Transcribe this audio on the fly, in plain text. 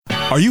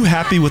Are you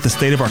happy with the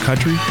state of our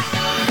country?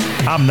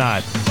 I'm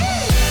not.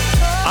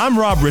 I'm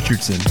Rob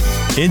Richardson,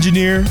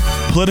 engineer,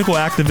 political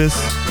activist,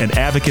 and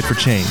advocate for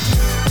change.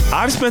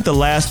 I've spent the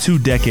last 2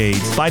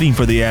 decades fighting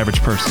for the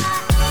average person.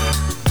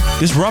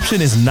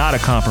 Disruption is not a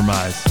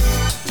compromise.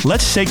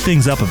 Let's shake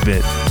things up a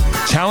bit,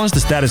 challenge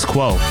the status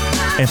quo,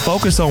 and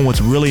focus on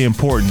what's really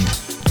important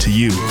to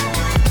you.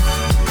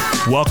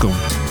 Welcome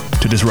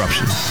to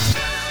Disruption.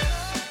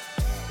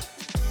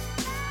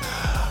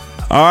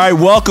 All right,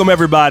 welcome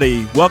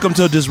everybody. Welcome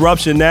to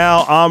Disruption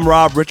Now. I'm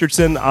Rob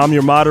Richardson. I'm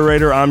your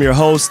moderator. I'm your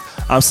host.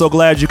 I'm so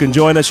glad you can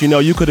join us. You know,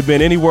 you could have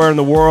been anywhere in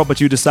the world, but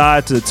you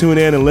decided to tune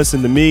in and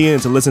listen to me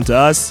and to listen to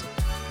us.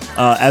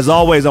 As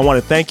always, I want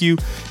to thank you.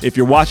 If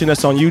you're watching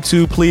us on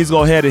YouTube, please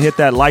go ahead and hit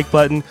that like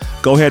button.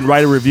 Go ahead and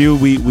write a review.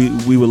 We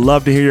would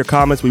love to hear your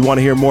comments. We want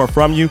to hear more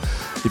from you.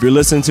 If you're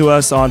listening to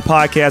us on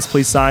podcasts,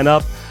 please sign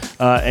up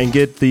and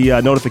get the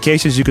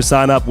notifications. You can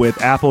sign up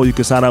with Apple. You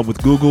can sign up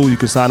with Google. You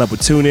can sign up with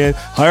TuneIn.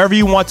 However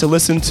you want to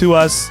listen to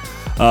us,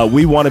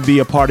 we want to be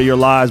a part of your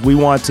lives. We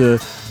want to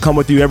come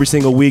with you every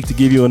single week to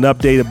give you an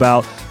update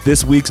about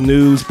this week's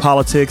news,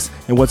 politics,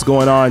 and what's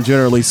going on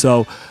generally.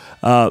 So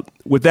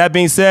with that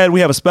being said,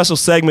 we have a special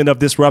segment of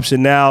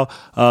Disruption Now,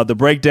 the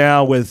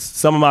breakdown with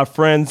some of my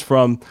friends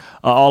from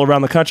all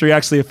around the country.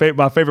 Actually,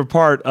 my favorite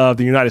part of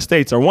the United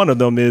States, or one of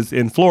them, is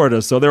in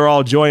Florida. So they're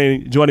all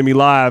joining me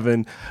live.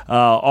 And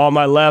on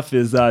my left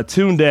is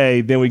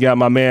Tunde. Then we got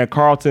my man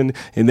Carlton,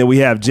 and then we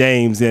have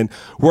James. And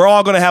we're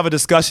all going to have a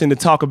discussion to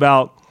talk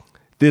about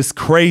this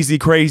crazy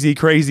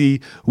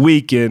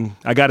week. And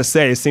I got to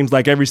say, it seems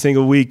like every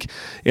single week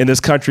in this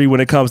country when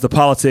it comes to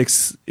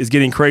politics is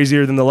getting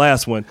crazier than the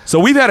last one. So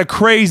we've had a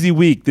crazy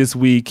week this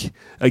week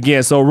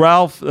again. So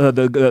Ralph,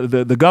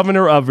 the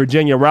governor of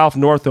Virginia, Ralph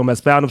Northam,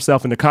 has found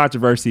himself in a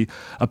controversy.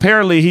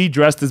 Apparently he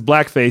dressed his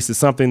blackface as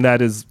something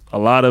that is a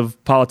lot of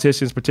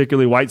politicians,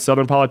 particularly white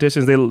Southern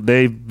politicians,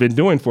 they've been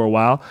doing for a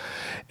while.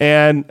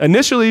 And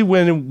initially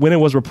when it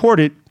was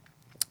reported,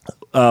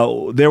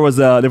 there was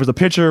a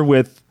picture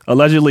with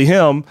allegedly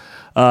him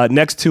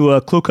next to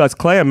a Ku Klux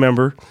Klan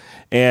member,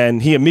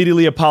 and he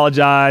immediately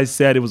apologized,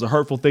 said it was a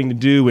hurtful thing to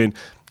do, and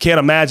can't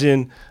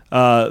imagine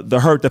the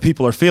hurt that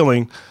people are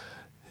feeling.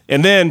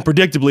 And then,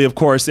 predictably, of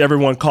course,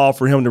 everyone called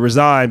for him to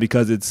resign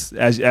because it's,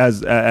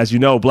 as you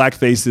know,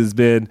 blackface has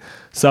been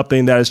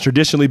something that has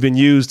traditionally been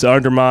used to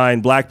undermine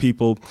black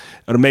people,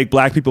 or to make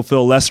black people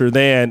feel lesser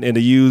than, and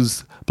to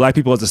use black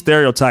people as a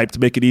stereotype to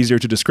make it easier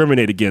to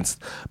discriminate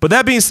against. But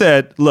that being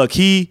said, look,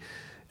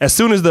 as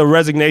soon as the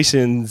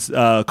resignations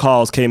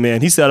calls came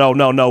in, he said, "Oh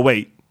no,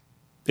 wait,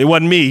 it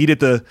wasn't me. He did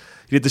the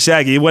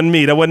Shaggy. It wasn't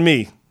me. That wasn't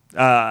me.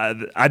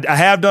 I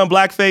have done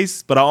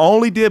blackface, but I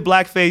only did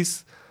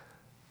blackface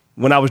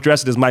when I was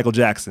dressed as Michael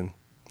Jackson."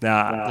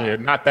 Yeah,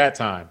 not that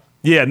time.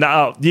 Yeah,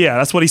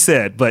 that's what he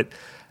said. But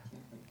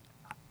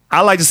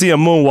I like to see him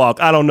moonwalk.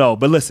 I don't know,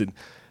 but listen.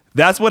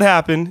 That's what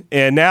happened,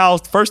 and now,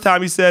 first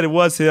time he said it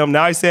was him,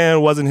 now he's saying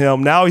it wasn't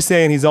him, now he's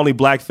saying he's only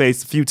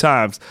blackfaced a few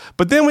times.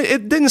 But then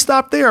it didn't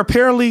stop there.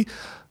 Apparently,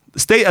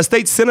 a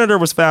state senator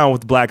was found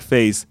with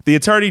blackface. The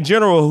attorney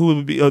general,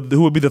 who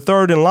would be the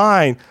third in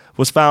line,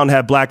 was found to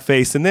have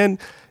blackface. And then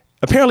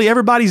apparently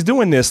everybody's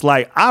doing this.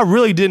 Like, I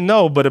really didn't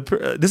know, but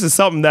this is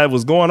something that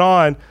was going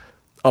on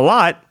a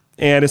lot,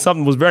 and it's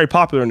something that was very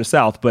popular in the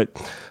South. But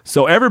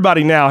so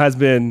everybody now has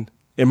been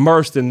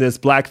immersed in this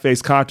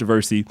blackface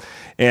controversy.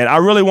 And I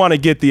really want to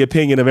get the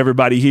opinion of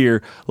everybody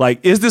here. Like,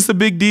 is this a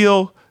big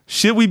deal?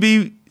 Should we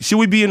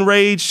be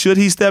enraged? Should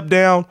he step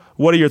down?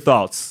 What are your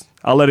thoughts?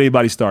 I'll let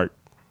anybody start.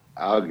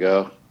 I'll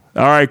go.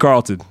 All right,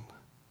 Carlton.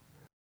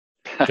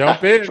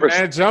 Jump in,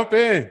 man. Jump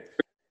in.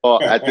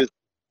 Well, at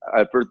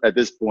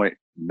this point,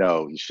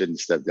 no, he shouldn't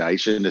step down. He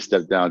shouldn't have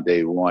stepped down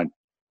day one.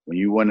 When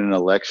you win an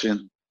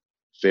election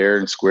fair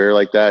and square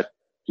like that,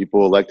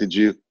 people elected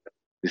you.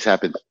 This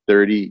happened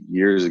 30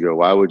 years ago.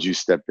 Why would you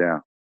step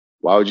down?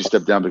 Why would you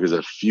step down? Because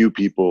a few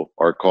people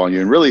are calling you.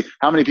 And really,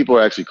 how many people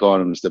are actually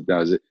calling him to step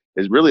down?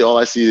 Is really all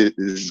I see this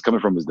is coming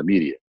from is the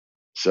media.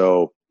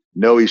 So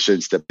no, he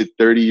shouldn't step.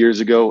 30 years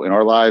ago in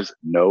our lives,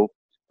 no.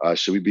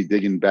 Should we be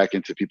digging back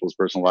into people's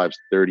personal lives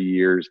 30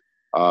 years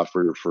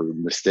for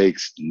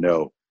mistakes?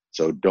 No.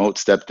 So don't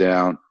step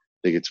down. I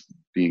think it's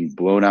being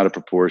blown out of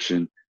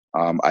proportion.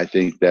 I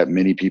think that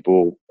many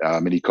people,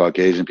 many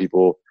Caucasian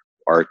people,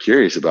 are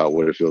curious about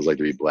what it feels like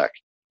to be black.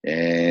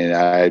 And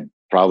I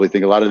probably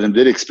think a lot of them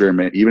did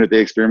experiment, even if they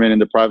experiment in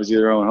the privacy of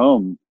their own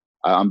home.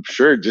 I'm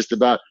sure just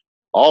about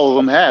all of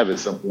them have at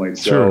some point.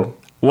 Sure. So,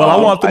 well, I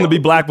want them to be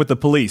black with the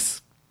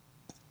police.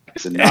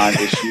 It's a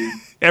non-issue.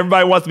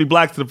 Everybody wants to be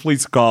black to the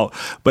police call.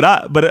 But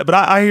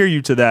I hear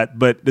you to that.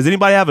 But does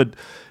anybody have a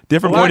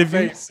different point of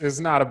view? Blackface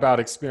is not about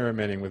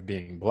experimenting with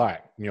being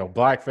black. You know,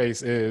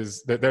 blackface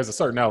is that there's a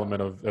certain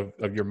element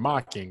of you're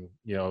mocking,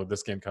 you know, the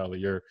skin color.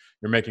 You're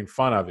making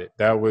fun of it.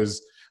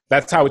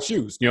 That's how it's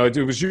used. You know, it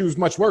was used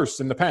much worse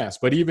in the past.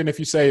 But even if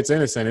you say it's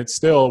innocent, it's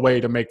still a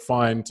way to make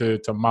fun, to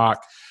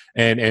mock,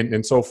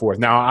 and so forth.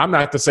 Now, I'm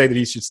not to say that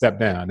he should step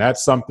down.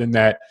 That's something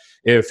that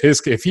if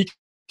he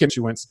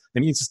constituents,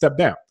 then he needs to step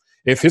down.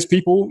 If his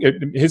people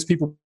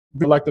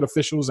elected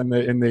officials and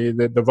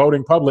the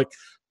voting public,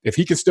 if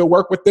he can still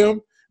work with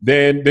them,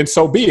 then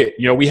so be it.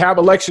 We have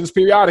elections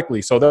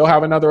periodically, so they'll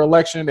have another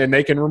election and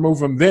they can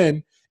remove him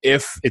then.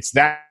 If it's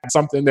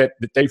something that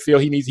they feel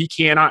he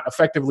cannot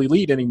effectively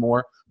lead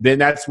anymore, then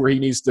that's where he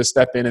needs to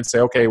step in and say,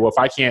 okay, well, if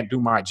I can't do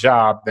my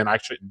job, then I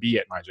shouldn't be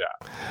at my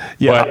job.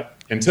 Yeah. But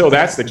until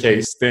that's the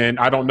case, then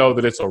I don't know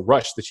that it's a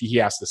rush that he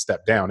has to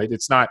step down.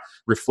 It's not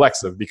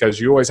reflexive, because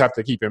you always have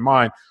to keep in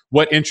mind,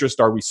 what interest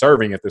are we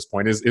serving at this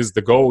point? Is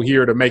the goal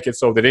here to make it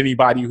so that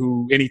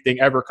anything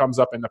ever comes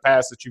up in the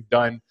past that you've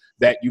done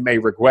that you may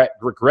regret,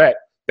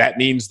 that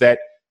means that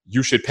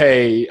you should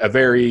pay a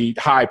very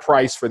high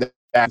price for that?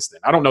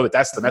 I don't know that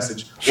that's the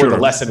message or the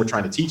lesson we're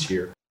trying to teach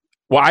here.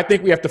 Well, I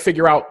think we have to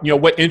figure out,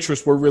 what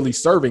interest we're really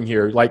serving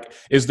here. Like,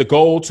 is the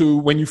goal to,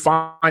 when you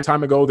find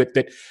time ago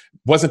that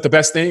wasn't the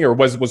best thing, or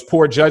was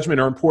poor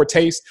judgment or in poor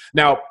taste?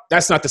 Now,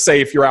 that's not to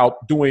say if you're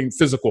out doing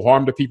physical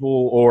harm to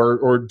people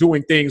or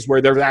doing things where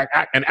there's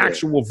an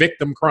actual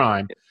victim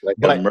crime. Like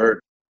a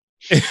murder.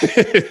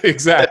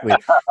 Exactly.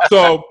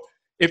 So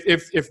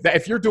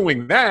if you're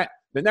doing that,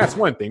 then that's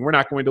one thing. We're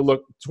not going to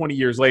look 20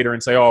 years later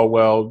and say, oh,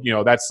 well,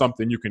 that's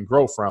something you can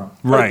grow from.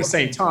 Right. But at the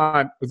same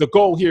time, the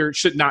goal here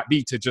should not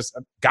be to just,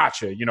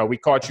 gotcha. We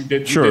caught you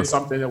did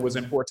something that was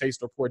in poor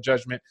taste or poor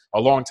judgment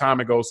a long time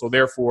ago. So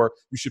therefore,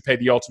 you should pay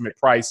the ultimate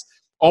price,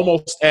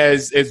 almost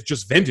as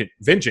just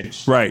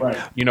vengeance. Right.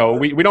 We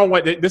don't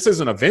want, this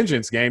isn't a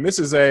vengeance game. This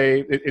is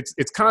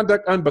it's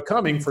conduct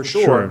unbecoming for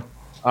sure.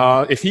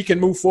 If he can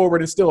move forward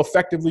and still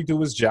effectively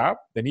do his job,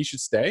 then he should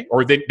stay.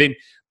 Or then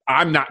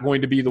I'm not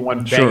going to be the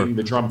one banging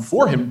the drum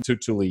for him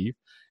to leave.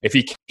 If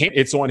he can't,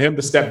 it's on him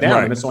to step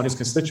down, and it's on his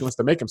constituents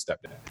to make him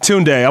step down.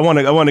 Tunde, I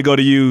want to go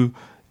to you,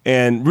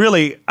 and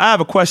really, I have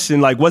a question.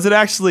 Like, was it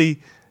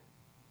actually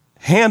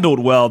handled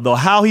well, though?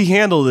 How he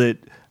handled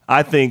it,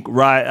 I think,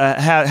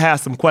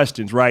 has some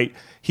questions. Right?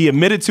 He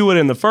admitted to it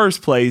in the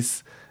first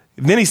place,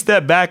 then he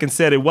stepped back and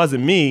said it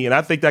wasn't me, and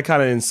I think that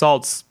kind of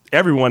insults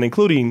everyone,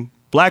 including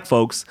black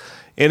folks.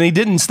 And he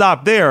didn't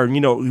stop there.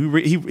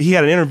 He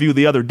had an interview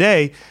the other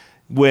day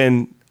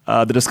when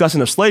the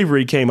discussion of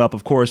slavery came up,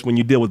 of course, when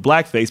you deal with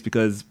blackface,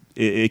 because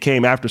it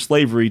came after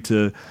slavery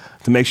to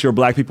make sure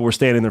black people were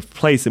staying in their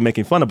place and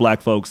making fun of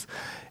black folks.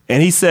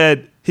 And he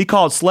said he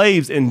called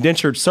slaves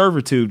indentured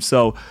servitude.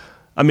 So,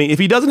 if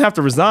he doesn't have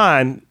to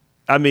resign,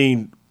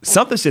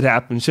 something should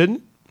happen,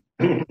 shouldn't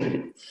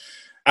it?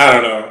 I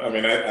don't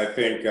know. I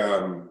think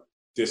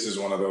this is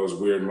one of those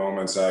weird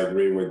moments. I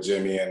agree with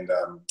Jimmy and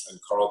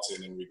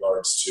Carlton in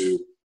regards to,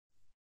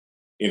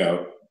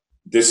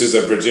 this is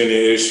a Virginia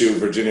issue,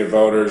 Virginia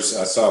voters.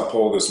 I saw a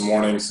poll this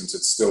morning, since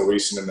it's still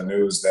recent in the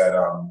news, that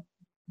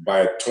by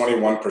a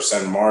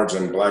 21%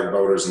 margin, black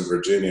voters in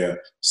Virginia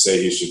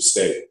say he should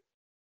stay.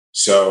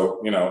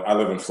 So, I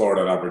live in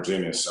Florida, not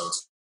Virginia, so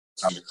it's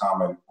time to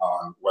comment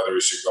on whether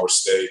he should go or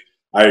stay.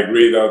 I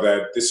agree, though,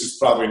 that this is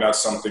probably not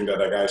something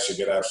that a guy should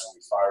get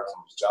absolutely fired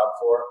from his job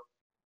for.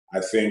 I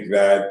think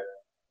that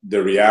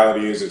the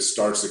reality is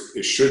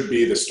it should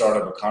be the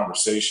start of a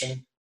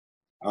conversation.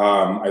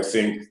 I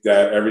think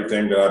that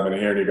everything that I've been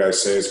hearing you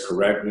guys say is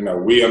correct.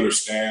 We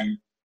understand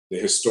the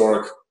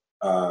historic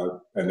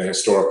and the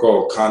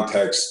historical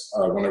context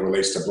when it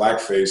relates to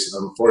blackface.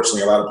 And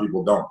unfortunately, a lot of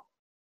people don't.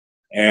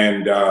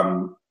 And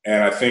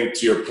I think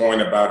to your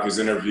point about his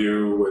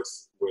interview with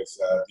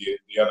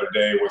the other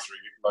day with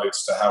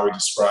regards to how he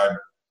described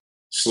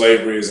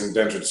slavery as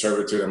indentured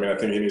servitude, I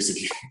think he needs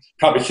to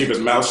probably keep his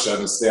mouth shut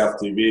and stay off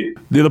TV.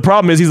 The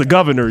problem is he's a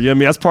governor.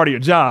 That's part of your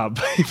job.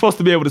 He's supposed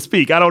to be able to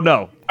speak. I don't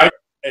know. I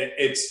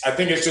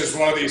think it's just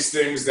one of these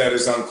things that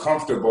is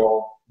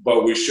uncomfortable,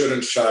 but we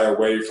shouldn't shy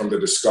away from the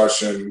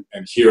discussion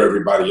and hear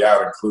everybody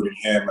out, including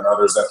him and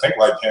others that think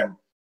like him.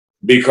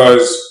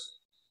 Because,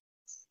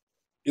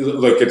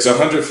 look, it's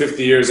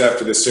 150 years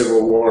after the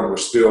Civil War, and we're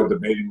still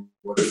debating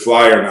whether to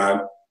fly or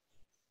not,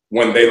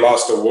 when they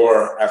lost the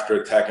war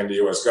after attacking the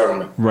U.S.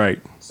 government.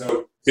 Right.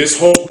 So this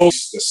whole, the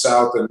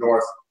South and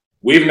North,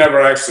 we've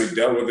never actually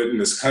dealt with it in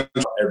this country.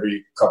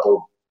 Every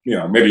couple,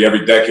 maybe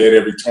every decade,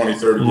 every 20,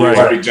 30 years,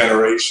 every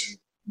generation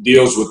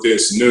deals with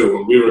this new.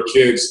 When we were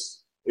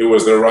kids, it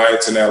was the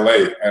riots in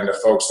LA, and the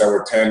folks that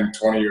were 10,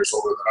 20 years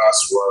older than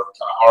us were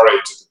kind of our age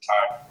at the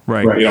time.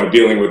 Right.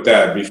 Dealing with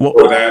that.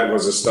 Before that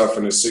was the stuff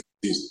in the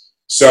 60s.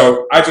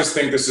 So I just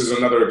think this is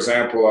another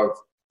example of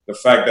the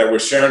fact that we're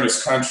sharing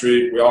this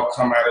country. We all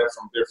come at it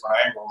from different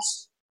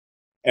angles,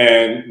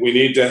 and we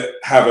need to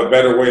have a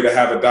better way to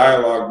have a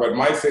dialogue. But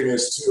my thing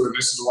is, too, and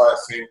this is why I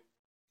think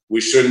we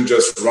shouldn't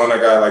just run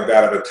a guy like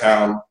that out of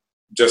town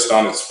just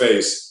on its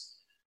face.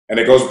 And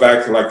it goes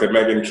back to like the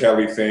Megyn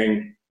Kelly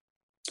thing.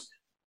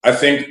 I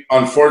think,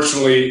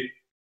 unfortunately,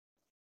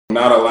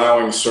 not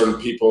allowing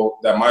certain people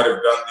that might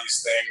have done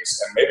these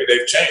things, and maybe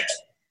they've changed,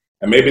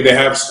 and maybe they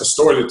have a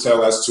story to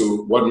tell as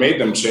to what made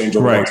them change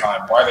over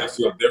time, why they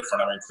feel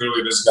different.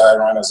 Clearly this guy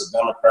ran as a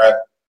Democrat.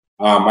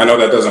 I know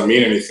that doesn't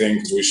mean anything,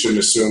 because we shouldn't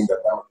assume that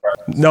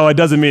Democrats. No, it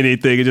doesn't mean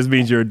anything. It just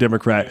means you're a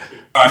Democrat.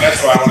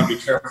 That's why I want to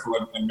be careful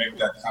and make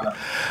that kind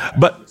of.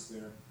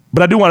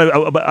 But I do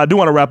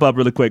want to wrap up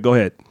really quick. Go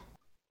ahead.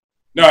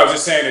 No, I was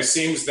just saying, it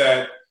seems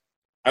that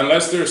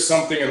unless there's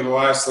something in the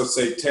last, let's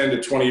say, 10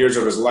 to 20 years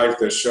of his life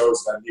that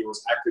shows that he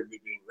was actively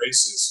being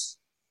racist,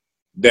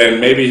 then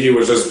maybe he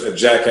was just a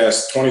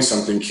jackass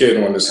 20-something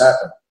kid when this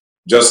happened.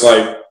 Just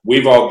like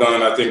we've all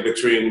done, I think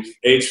between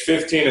age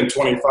 15 and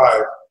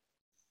 25,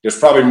 there's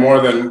probably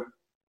more than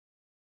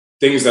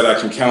things that I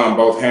can count on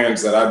both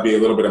hands that I'd be a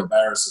little bit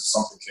embarrassed if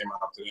something came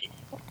out today.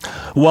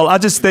 Well, I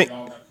just think,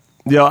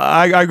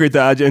 I agree with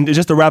that. And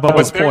just to wrap up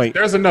this point.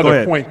 There's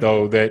another point,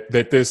 though, that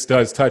this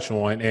does touch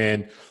on,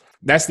 and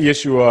that's the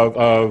issue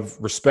of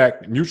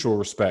respect, mutual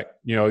respect.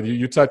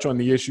 You touch on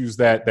the issues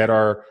that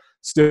are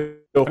still,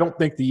 I don't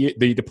think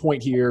the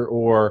point here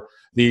or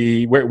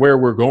the where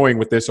we're going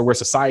with this, or where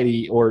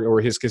society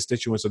or his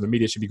constituents or the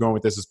media should be going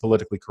with this, is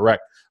politically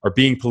correct or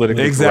being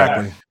politically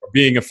correct or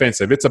being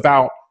offensive. It's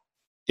about,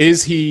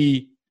 where's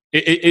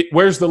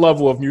the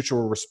level of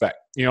mutual respect?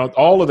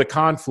 All of the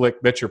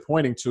conflict that you're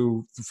pointing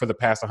to for the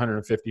past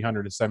 150,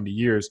 170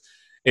 years,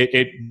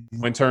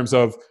 in terms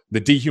of the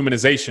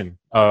dehumanization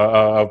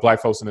of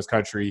Black folks in this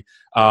country,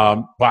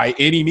 by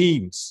any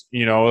means,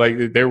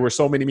 like there were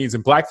so many means,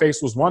 and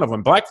blackface was one of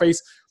them. Blackface,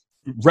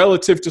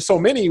 relative to so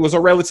many, was a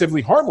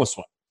relatively harmless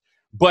one.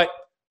 But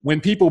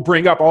when people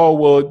bring up,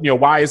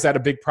 why is that a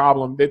big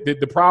problem?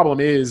 The problem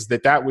is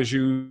that was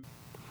used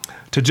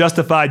to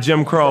justify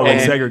Jim Crow and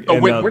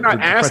segregation. We're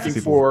not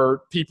asking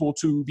for people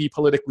to be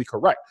politically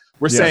correct.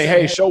 We're saying,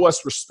 hey, show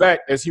us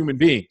respect as human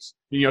beings.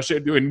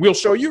 And we'll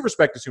show you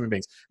respect as human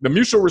beings. The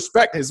mutual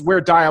respect is where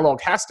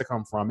dialogue has to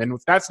come from. And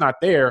if that's not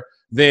there,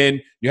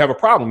 then you have a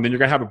problem. Then you're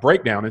going to have a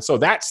breakdown. And so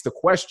that's the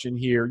question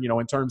here,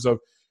 in terms of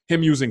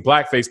him using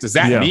blackface. Does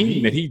that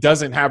mean that he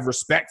doesn't have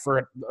respect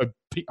for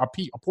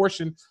a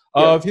portion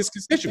of his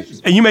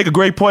constituents? And you make a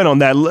great point on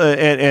that.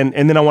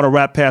 And then I want to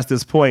wrap past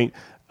this point.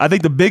 I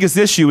think the biggest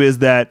issue is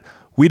that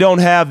we don't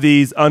have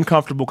these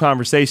uncomfortable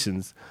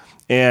conversations.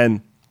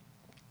 And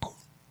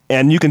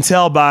you can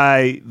tell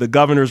by the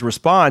governor's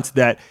response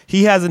that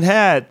he hasn't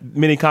had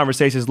many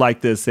conversations like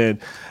this. And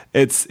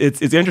it's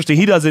interesting.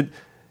 He doesn't.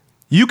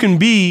 You can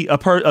be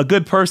a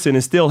good person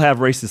and still have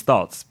racist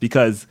thoughts,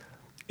 because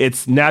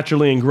it's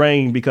naturally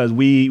ingrained, because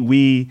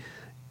we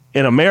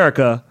in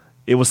America,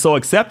 it was so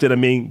accepted. I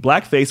mean,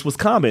 blackface was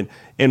common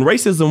and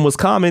racism was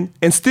common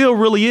and still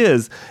really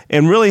is.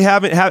 And really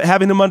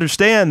having him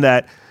understand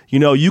that,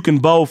 you can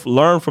both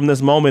learn from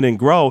this moment and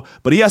grow,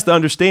 but he has to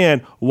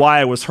understand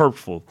why it was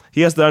hurtful.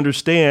 He has to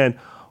understand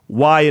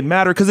why it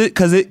mattered,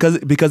 because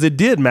it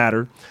did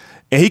matter.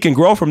 And he can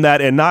grow from that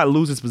and not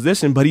lose his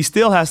position, but you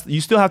still have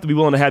to be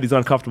willing to have these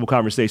uncomfortable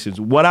conversations.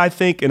 What I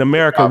think in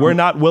America we're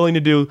not willing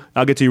to do,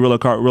 I'll get to you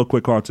real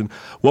quick, Carlton.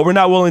 What we're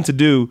not willing to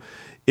do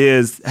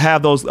is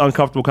have those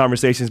uncomfortable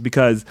conversations,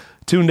 because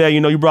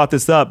Tunde, you brought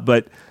this up,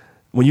 but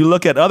when you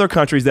look at other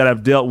countries that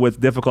have dealt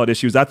with difficult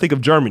issues, I think of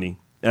Germany.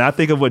 And I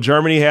think of what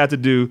Germany had to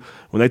do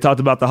when they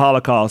talked about the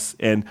Holocaust.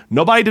 And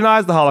nobody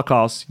denies the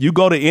Holocaust. You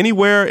go to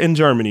anywhere in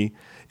Germany,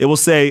 it will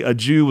say a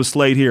Jew was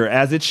slayed here,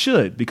 as it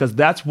should, because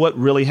that's what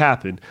really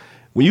happened.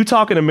 When you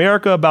talk in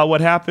America about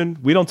what happened,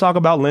 we don't talk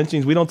about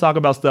lynchings. We don't talk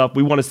about stuff.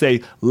 We want to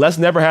say, let's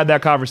never have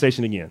that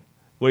conversation again.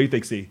 What do you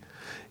think, C?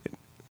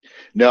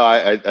 No,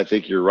 I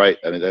think you're right.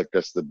 I mean,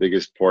 that's the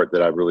biggest part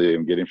that I really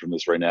am getting from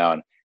this right now.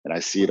 And I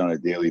see it on a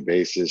daily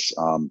basis.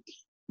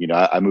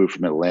 I moved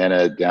from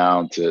Atlanta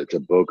down to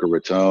Boca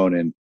Raton,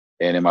 and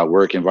in my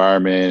work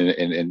environment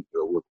and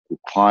with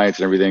clients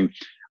and everything,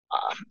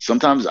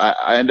 sometimes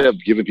I end up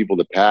giving people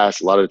the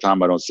pass. A lot of the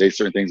time I don't say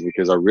certain things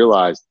because I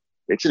realize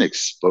it's an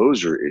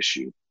exposure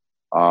issue.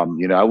 I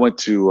went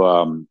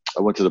to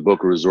the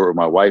Boca Resort with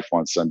my wife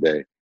on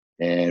Sunday,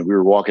 and we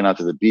were walking out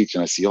to the beach,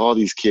 and I see all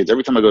these kids.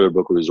 Every time I go to the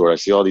Boca Resort, I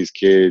see all these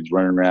kids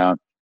running around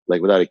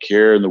like without a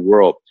care in the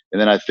world. And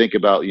then I think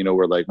about,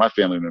 where like my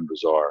family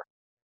members are,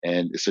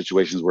 and the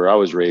situations where I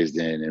was raised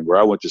in and where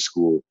I went to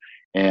school.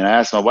 And I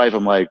asked my wife,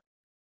 I'm like,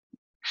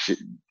 do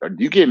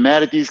you get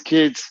mad at these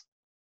kids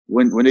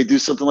when they do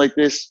something like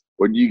this?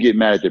 Or do you get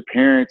mad at their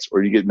parents,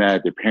 or do you get mad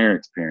at their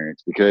parents'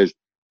 parents? Because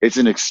it's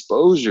an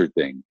exposure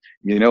thing,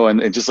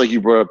 and just like you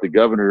brought up the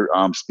governor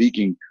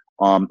speaking,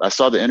 I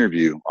saw the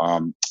interview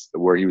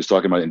where he was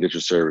talking about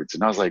indentured servants.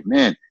 And I was like,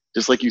 man,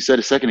 just like you said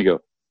a second ago,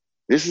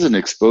 this is an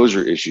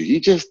exposure issue. He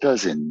just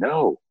doesn't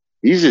know.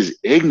 He's just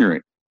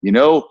ignorant.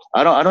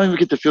 I don't even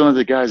get the feeling that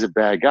the guy's a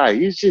bad guy.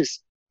 He's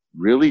just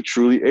really,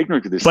 truly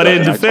ignorant to this. But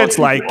in defense,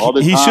 like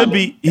he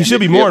should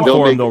be more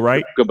informed, though,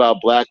 right?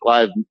 About Black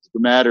Lives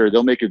Matter,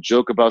 they'll make a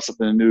joke about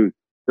something new.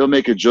 They'll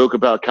make a joke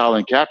about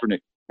Colin Kaepernick.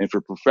 And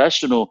for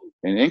professional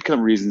and income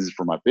reasons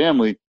for my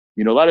family,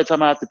 a lot of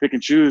time I have to pick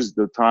and choose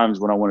the times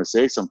when I want to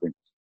say something.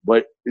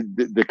 But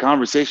the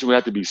conversation would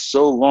have to be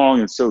so long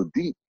and so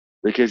deep,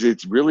 because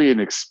it's really an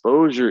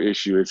exposure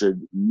issue. It's a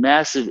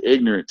massive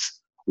ignorance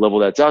level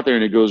that's out there,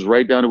 and it goes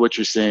right down to what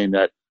you're saying,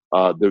 that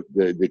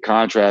the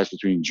contrast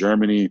between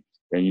Germany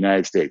and the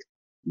United States.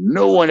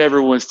 No one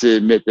ever wants to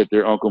admit that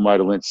their uncle might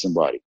have lynched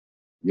somebody.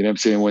 You know what I'm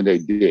saying? When they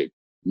did.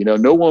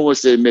 No one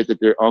wants to admit that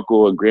their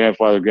uncle and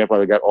grandfather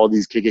got all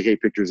these KKK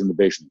pictures in the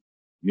basement,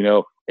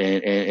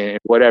 and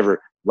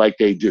whatever, like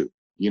they do.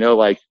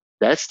 Like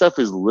that stuff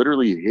is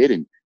literally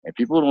hidden, and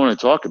people don't want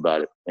to talk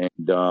about it.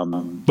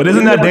 And but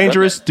isn't that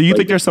dangerous? Do you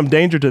think there's some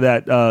danger to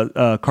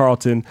that,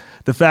 Carlton?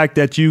 The fact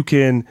that you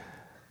can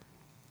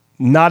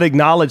not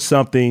acknowledge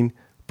something,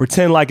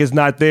 pretend like it's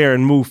not there,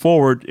 and move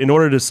forward. In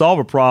order to solve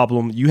a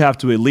problem, you have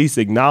to at least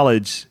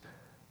acknowledge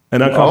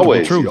an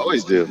uncomfortable truth. You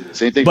always do.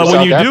 Same thing. But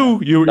when you do,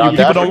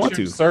 people don't want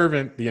to.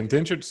 The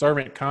indentured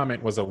servant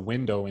comment was a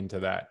window into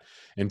that.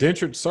 The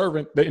indentured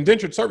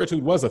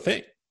servitude was a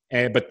thing,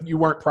 but you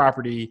weren't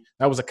property.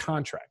 That was a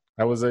contract.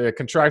 That was a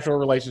contractual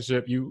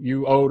relationship.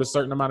 You owed a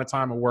certain amount of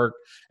time of work,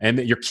 and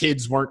that your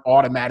kids weren't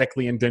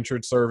automatically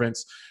indentured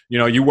servants.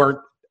 You weren't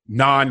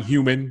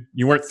non-human.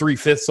 You weren't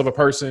 3/5 of a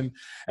person.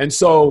 And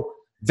so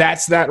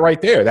that's that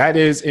right there. That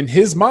is in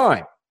his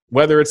mind,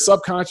 whether it's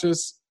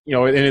subconscious,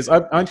 in his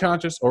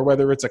unconscious, or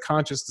whether it's a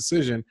conscious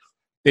decision,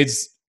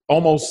 it's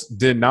almost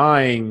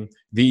denying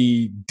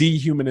the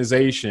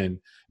dehumanization,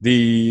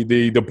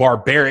 the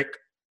barbaric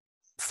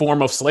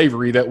form of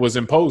slavery that was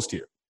imposed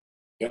here.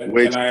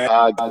 Wait,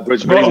 Carlton.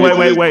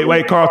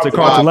 Wait,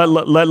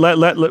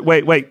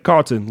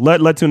 Carlton.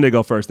 Let Tunde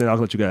go first, then I'll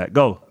let you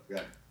go.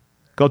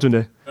 Go,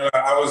 Tunde.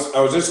 I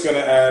was just going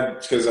to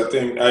add, because I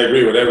think I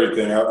agree with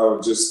everything. I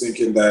was just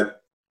thinking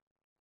that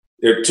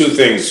there are two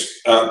things.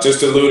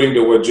 Just alluding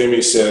to what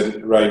Jimmy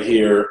said right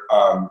here.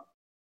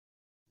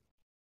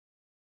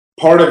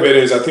 Part of it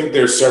is I think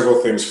there's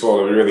several things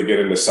for we really get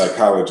into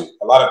psychology.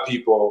 A lot of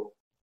people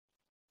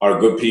are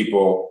good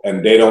people,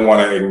 and they don't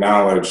want to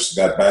acknowledge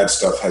that bad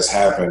stuff has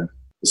happened.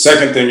 The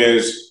second thing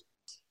is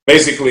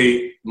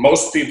basically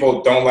most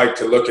people don't like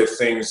to look at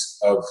things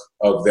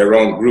of their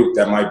own group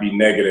that might be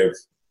negative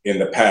in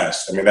the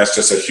past. I mean, that's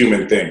just a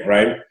human thing,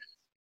 right?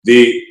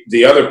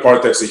 The other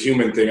part that's a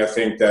human thing, I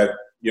think that,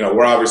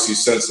 we're obviously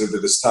sensitive to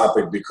this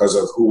topic because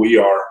of who we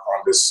are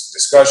on this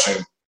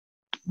discussion.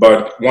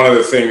 But one of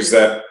the things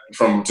that,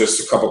 from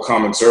just a couple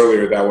comments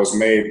earlier that was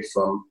made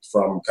from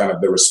kind of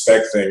the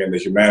respect thing and the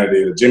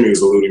humanity that Jimmy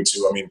was alluding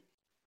to, I mean,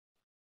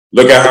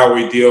 look at how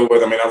we deal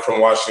with, I'm from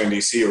Washington,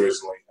 D.C.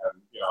 originally,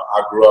 and,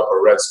 I grew up a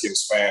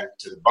Redskins fan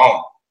to the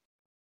bone.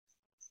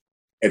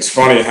 It's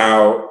funny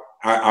how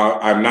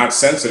I'm not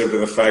sensitive to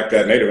the fact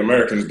that Native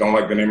Americans don't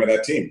like the name of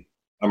that team.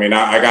 I mean,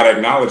 I got to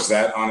acknowledge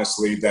that,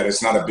 honestly, that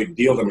it's not a big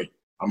deal to me.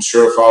 I'm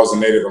sure if I was a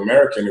Native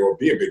American, it would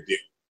be a big deal.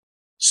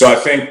 So I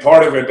think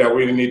part of it that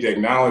we need to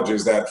acknowledge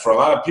is that for a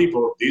lot of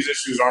people, these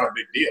issues aren't a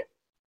big deal.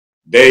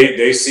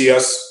 They see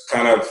us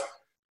kind of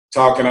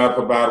talking up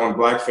about when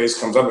blackface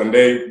comes up, and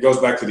it goes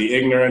back to the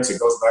ignorance. It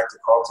goes back to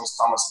Carlton's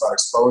comments about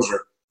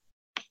exposure.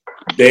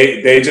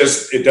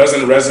 It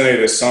doesn't resonate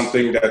as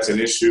something that's an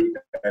issue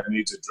that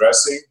needs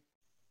addressing.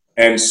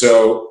 And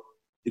so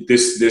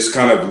this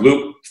kind of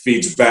loop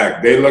feeds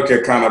back. They look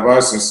at kind of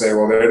us and say,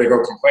 well, there they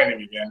go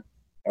complaining again.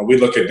 And we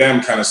look at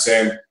them kind of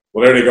saying,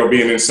 well, there they go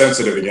being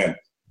insensitive again.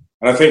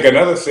 And I think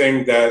another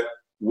thing that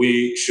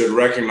we should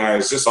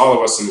recognize, just all of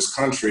us in this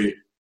country,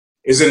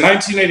 is in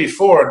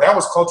 1984, that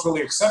was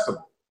culturally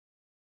acceptable.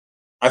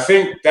 I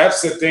think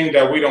that's the thing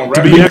that we don't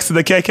recognize. To be next to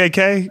the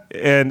KKK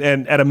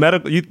and at a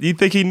medical, you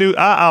think he knew?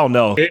 I don't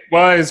know. It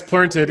was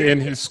printed in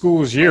his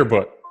school's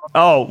yearbook.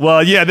 Oh,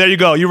 well, yeah, there you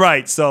go. You're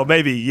right. So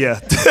maybe, yeah.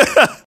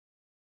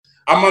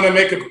 I'm going to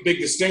make a big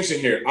distinction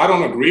here. I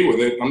don't agree with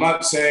it. I'm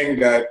not saying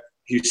that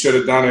he should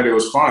have done it. It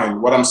was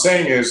fine. What I'm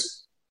saying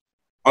is,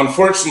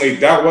 unfortunately,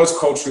 that was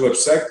culturally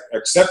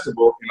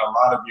acceptable in a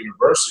lot of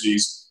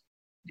universities.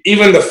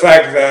 Even the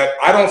fact that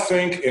I don't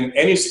think in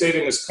any state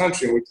in this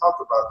country, and we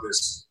talked about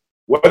this,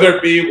 whether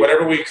it be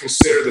whatever we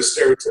consider the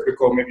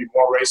stereotypical, maybe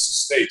more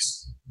racist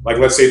states, like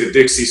let's say the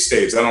Dixie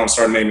states, I don't want to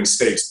start naming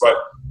states, but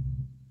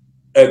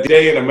a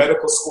day in a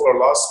medical school or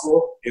law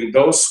school, in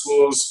those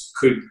schools,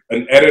 could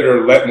an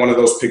editor let one of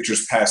those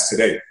pictures pass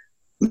today?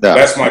 No,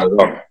 that's my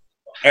point.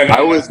 And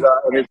it's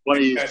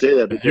funny you say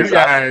that because you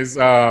guys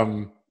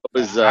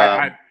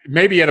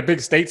maybe at a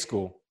big state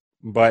school,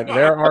 but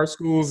there are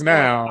schools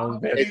now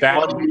that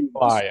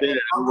apply.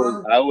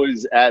 I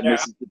was at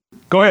Mississippi.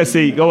 Go ahead,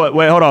 C. Go.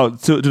 Wait, hold on.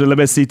 To the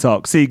Let C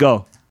talk. C,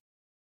 go.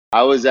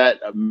 I was at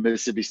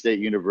Mississippi State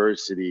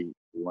University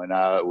when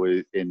I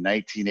was in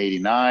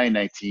 1989,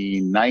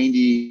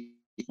 1990.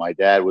 My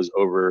dad was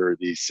over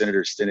the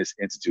Senator Stennis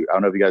Institute. I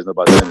don't know if you guys know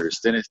about Senator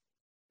Stennis,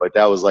 but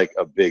that was like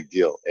a big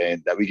deal.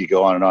 And that we could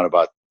go on and on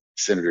about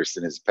Senator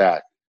Stennis'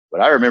 path.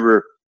 But I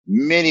remember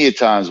many a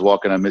times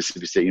walking on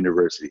Mississippi State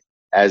University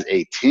as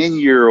a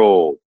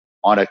 10-year-old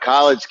on a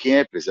college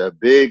campus, a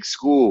big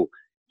school,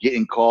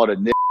 getting called a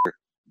nigger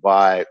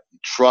by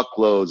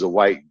truckloads of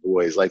white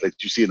boys like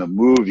you see in the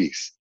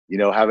movies,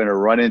 having to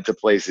run into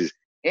places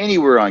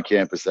anywhere on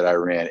campus that I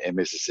ran in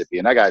Mississippi.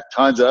 And I got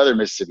tons of other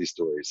Mississippi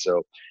stories.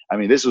 So, I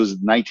mean, this was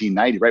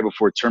 1990, right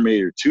before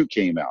Terminator 2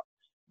 came out,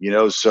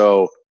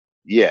 so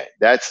yeah,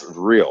 that's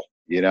real.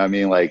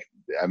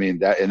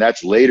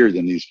 That's later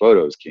than these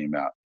photos came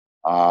out.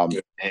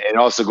 And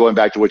also going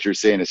back to what you were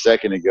saying a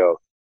second ago,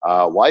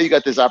 while you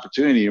got this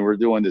opportunity and we're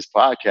doing this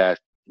podcast,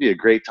 it'd be a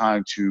great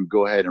time to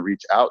go ahead and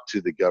reach out to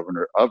the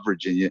governor of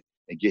Virginia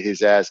and get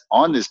his ass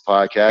on this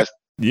podcast.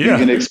 Yeah. You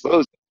can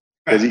expose it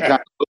because he kind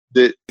of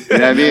posted it. You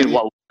know what I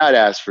mean? not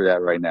ask for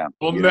that right now.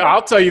 Well,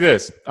 I'll tell you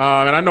this,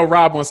 and I know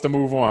Rob wants to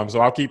move on, so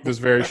I'll keep this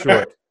very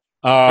short.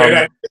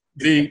 The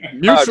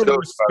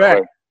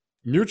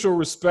mutual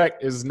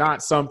respect is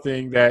not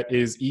something that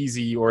is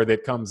easy or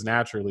that comes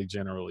naturally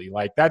generally.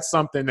 Like, that's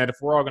something that if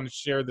we're all going to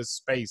share this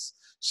space,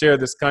 share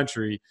this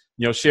country,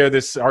 share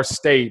this, our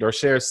state, or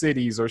share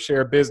cities, or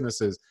share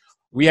businesses,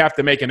 we have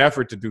to make an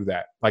effort to do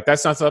that. Like,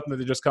 that's not something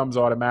that just comes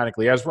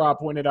automatically. As Rob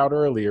pointed out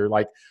earlier,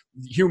 like,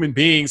 human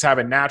beings have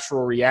a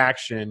natural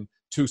reaction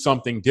to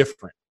something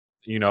different,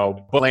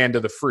 land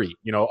of the free,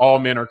 all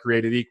men are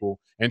created equal.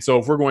 And so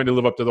if we're going to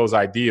live up to those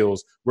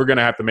ideals, we're going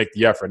to have to make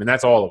the effort. And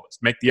that's all of us.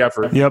 Make the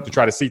effort to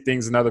try to see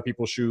things in other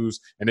people's shoes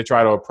and to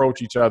try to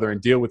approach each other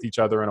and deal with each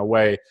other in a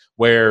way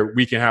where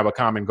we can have a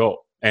common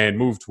goal and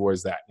move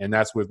towards that. And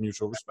that's with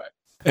mutual respect.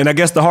 And I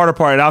guess the harder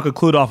part, and I'll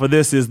conclude off of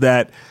this, is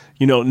that,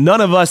 none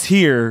of us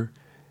here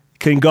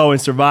can go and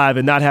survive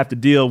and not have to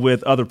deal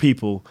with other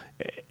people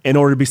in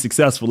order to be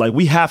successful. Like,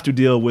 we have to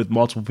deal with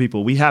multiple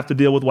people. We have to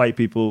deal with white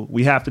people.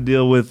 We have to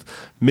deal with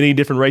many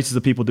different races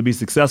of people to be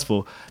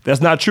successful.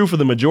 That's not true for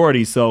the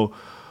majority. So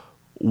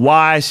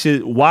why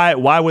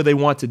would they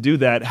want to do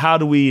that? How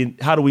do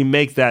we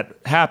make that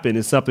happen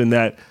is something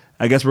that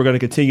I guess we're going to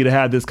continue to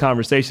have this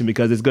conversation,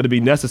 because it's going to be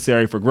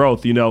necessary for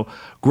growth.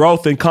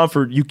 Growth and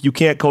comfort, you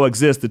can't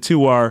coexist. The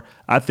two are,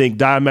 I think,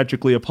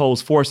 diametrically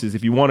opposed forces.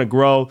 If you want to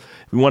grow,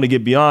 if we want to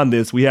get beyond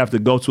this, we have to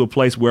go to a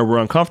place where we're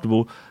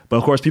uncomfortable. But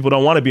of course, people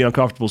don't want to be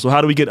uncomfortable. So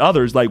how do we get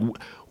others? Like,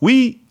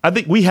 I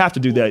think we have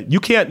to do that. You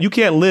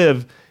can't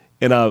live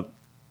in a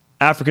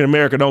African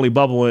American only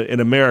bubble in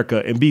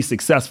America and be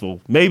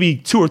successful. Maybe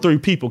 2 or 3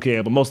 people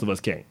can, but most of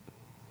us can't.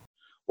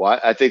 Well,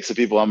 I think some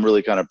people I'm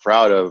really kind of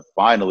proud of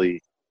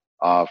finally.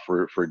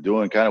 For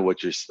doing kind of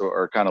what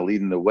or kind of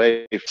leading the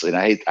way. And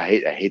I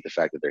hate the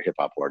fact that they're hip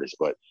hop artists,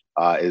 but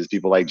is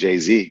people like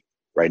Jay-Z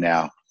right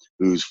now,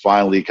 who's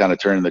finally kind of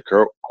turning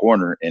the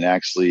corner and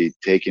actually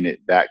taking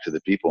it back to the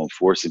people and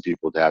forcing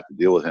people to have to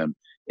deal with him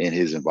in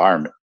his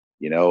environment,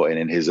 and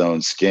in his own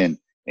skin,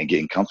 and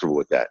getting comfortable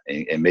with that,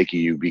 and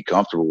making you be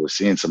comfortable with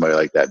seeing somebody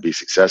like that be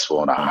successful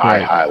on a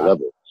high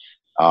level.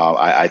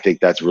 I think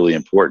that's really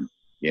important,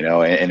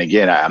 and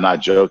again, I'm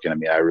not joking. I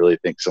mean, I really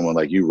think someone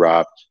like you,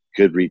 Rob,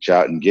 could reach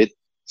out and get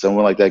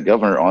someone like that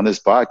governor on this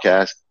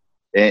podcast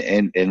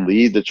and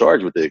lead the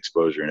charge with the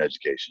exposure and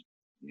education.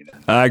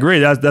 I agree.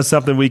 That's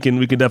something we can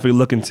definitely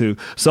look into.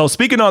 So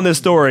speaking on this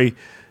story,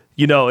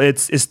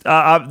 this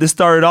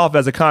started off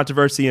as a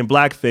controversy in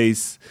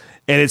blackface,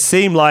 and it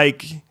seemed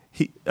like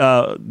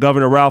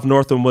Governor Ralph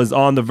Northam was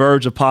on the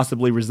verge of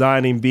possibly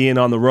resigning, being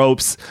on the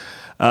ropes.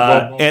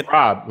 And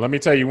Rob, let me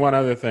tell you one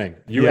other thing.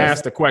 You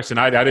asked a question.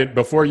 I didn't,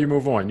 before you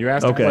move on, you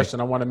asked a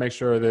question. I want to make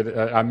sure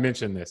that I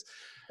mention this.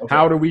 Okay.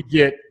 How do we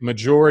get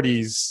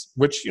majorities,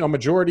 which,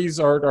 majorities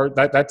are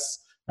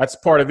that's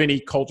part of any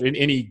culture, in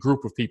any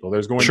group of people.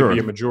 There's going to be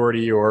a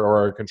majority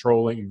or a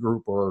controlling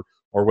group or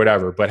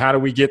whatever. But how do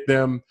we get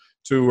them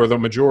to, or the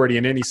majority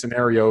in any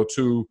scenario,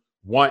 to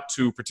want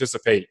to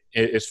participate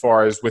as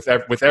far as with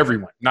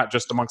everyone, not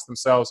just amongst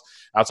themselves?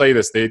 I'll tell you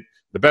this, the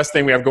best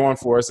thing we have going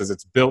for us is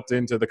it's built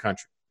into the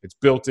country. It's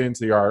built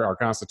into our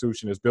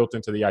Constitution. It's built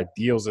into the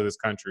ideals of this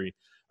country.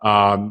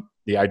 The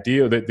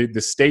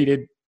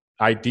stated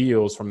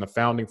ideals from the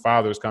founding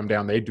fathers come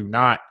down. They do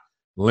not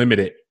limit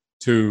it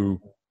to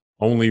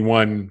only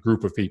one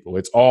group of people.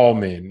 It's all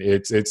men.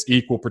 It's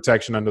equal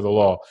protection under the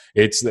law.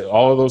 It's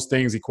all of those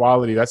things,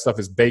 equality, that stuff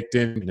is baked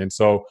in. And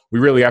so we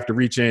really have to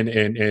reach in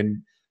and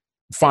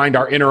find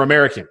our inner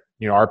American,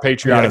 our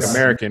patriotic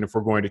American, if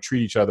we're going to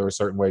treat each other a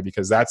certain way,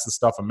 because that's the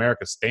stuff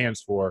America stands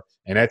for.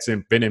 And that's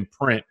been in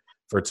print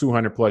for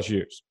 200 plus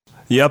years.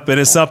 Yep, and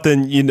it's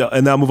something,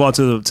 and now move on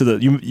to the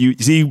you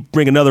see, you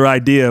bring another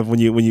idea when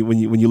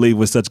you leave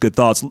with such good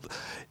thoughts.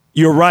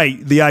 You're right.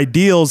 The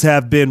ideals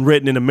have been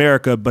written in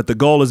America, but the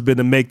goal has been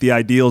to make the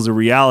ideals a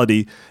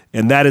reality,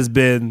 and that has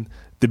been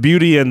the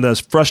beauty and the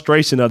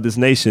frustration of this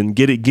nation.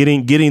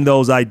 Getting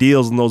those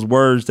ideals and those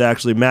words to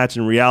actually match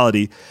in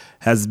reality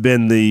has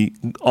been the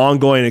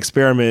ongoing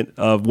experiment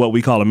of what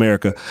we call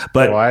America.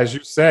 But as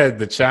you said,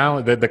 the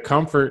challenge, the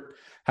comfort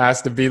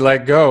has to be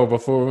let go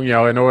before,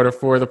 in order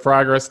for the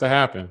progress to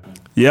happen.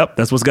 Yep,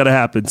 that's what's got to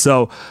happen.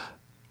 So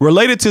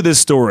related to this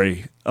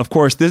story, of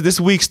course, this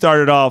week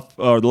started off,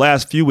 or the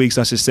last few weeks,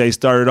 I should say,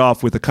 started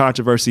off with a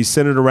controversy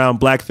centered around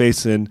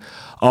blackface and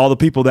all the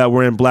people that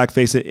were in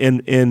blackface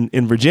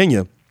in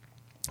Virginia.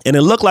 And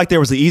it looked like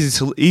there was an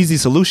easy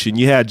solution.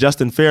 You had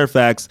Justin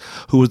Fairfax,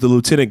 who was the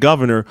lieutenant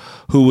governor,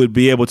 who would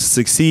be able to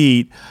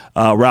succeed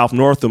Ralph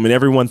Northam, and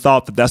everyone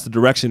thought that that's the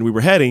direction we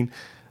were heading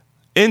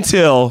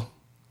until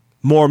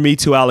more Me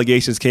Too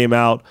allegations came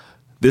out,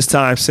 this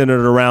time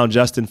centered around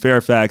Justin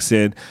Fairfax.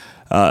 And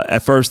at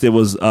first it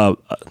was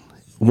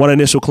one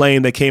initial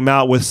claim that came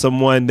out with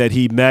someone that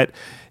he met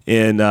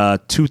in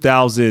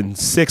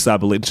 2006, I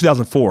believe,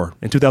 2004.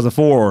 In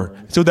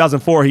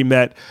 2004, he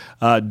met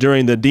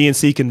during the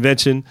DNC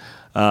convention,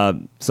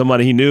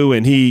 somebody he knew,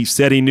 and he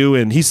said he knew,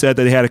 and he said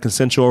that they had a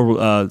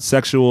consensual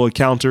sexual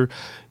encounter.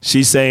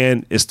 She's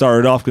saying it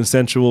started off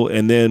consensual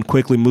and then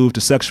quickly moved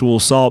to sexual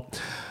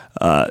assault.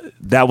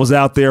 that was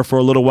out there for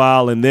a little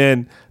while. And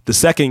then the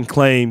second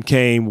claim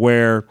came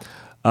where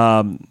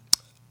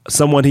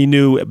someone he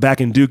knew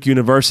back in Duke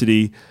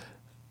University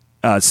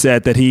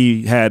said that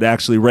he had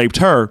actually raped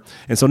her.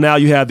 And so now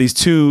you have these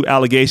two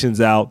allegations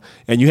out,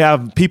 and you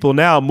have people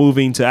now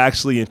moving to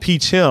actually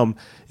impeach him.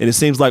 And it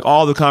seems like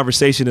all the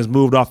conversation has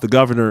moved off the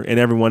governor and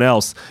everyone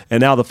else,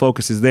 and now the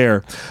focus is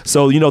there.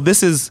 So,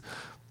 this is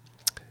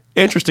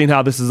interesting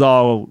how this is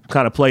all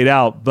kind of played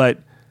out. But,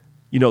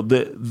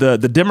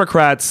 the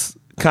Democrats'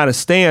 kind of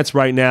stance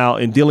right now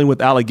in dealing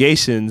with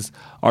allegations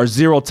are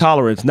zero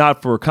tolerance,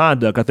 not for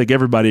conduct. I think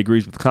everybody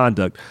agrees with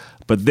conduct,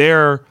 but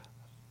their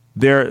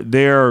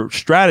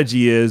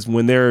strategy is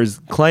when there's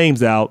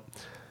claims out,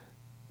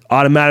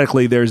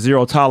 automatically there's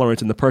zero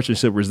tolerance and the person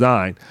should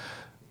resign.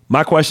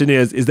 My question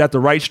is that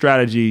the right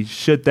strategy?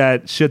 Should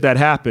that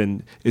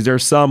happen? Is there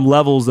some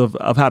levels of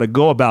how to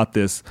go about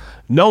this?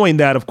 Knowing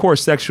that, of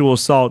course, sexual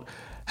assault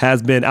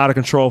has been out of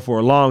control for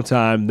a long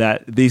time,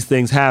 that these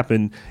things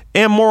happen.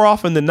 And more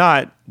often than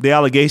not, the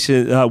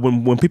allegation,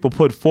 when people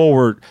put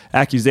forward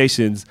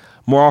accusations,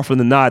 more often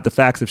than not, the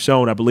facts have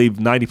shown, I believe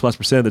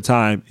 90+% of the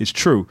time, is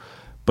true.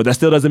 But that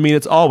still doesn't mean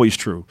it's always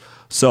true.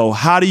 So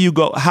how do you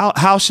go?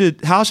 How should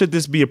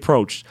this be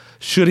approached?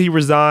 Should he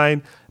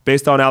resign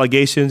based on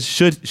allegations?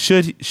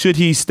 Should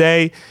he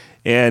stay?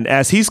 And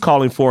as he's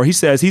calling for, he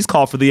says he's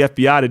called for the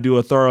FBI to do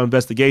a thorough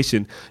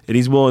investigation, and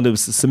he's willing to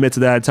submit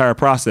to that entire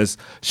process.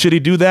 Should he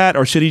do that,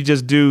 or should he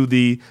just do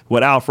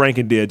what Al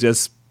Franken did,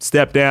 just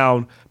step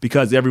down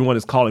because everyone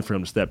is calling for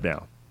him to step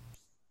down?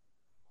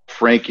 Al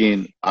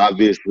Franken,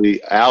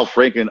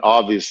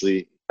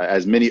 obviously,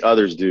 as many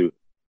others do,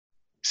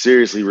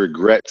 seriously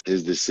regrets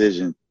his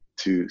decision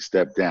to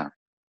step down.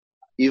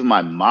 Even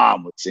my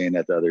mom was saying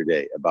that the other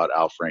day about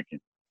Al Franken.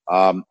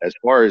 As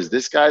far as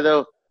this guy,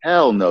 though,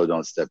 hell no,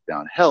 don't step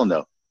down. Hell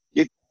no.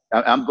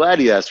 I'm glad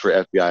he asked for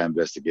FBI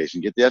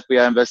investigation. Get the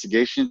FBI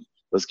investigation.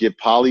 Let's get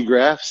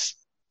polygraphs.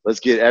 Let's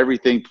get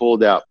everything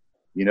pulled out,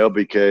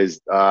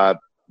 because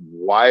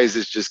why is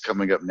this just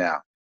coming up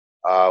now?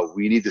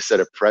 We need to set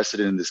a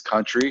precedent in this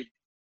country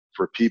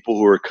for people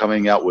who are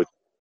coming out with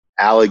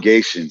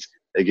allegations.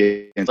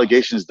 Again,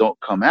 allegations don't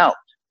come out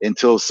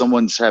until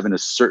someone's having a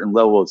certain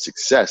level of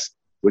success,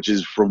 which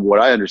is, from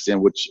what I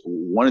understand, which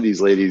one of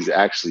these ladies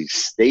actually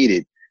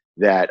stated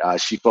that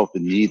she felt the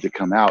need to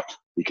come out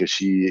because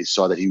she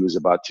saw that he was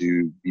about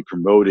to be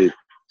promoted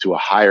to a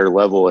higher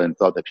level and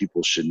thought that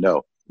people should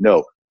know.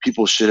 No,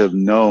 people should have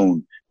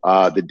known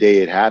the day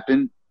it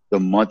happened, the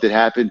month it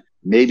happened,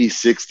 maybe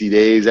 60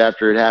 days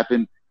after it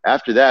happened.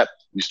 After that,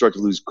 you start to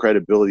lose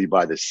credibility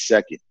by the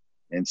second.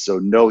 And so,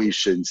 no, he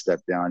shouldn't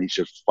step down. He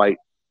should fight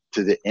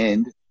to the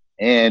end.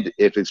 And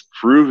if it's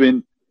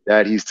proven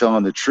that he's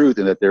telling the truth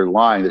and that they're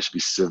lying, there should be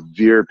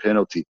severe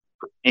penalty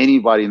for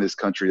anybody in this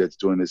country that's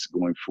doing this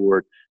going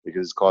forward,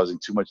 because it's causing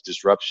too much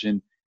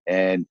disruption.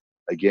 And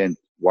again,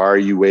 why are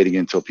you waiting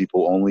until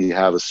people only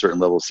have a certain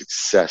level of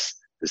success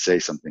to say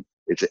something?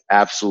 It's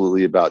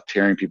absolutely about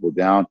tearing people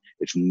down.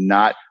 It's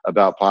not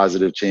about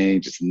positive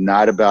change. It's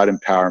not about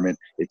empowerment.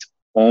 It's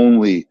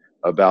only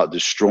about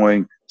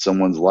destroying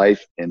someone's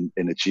life and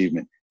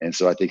achievement. And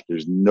so I think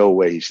there's no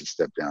way he should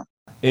step down.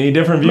 Any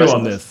different view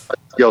on this?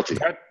 Guilty.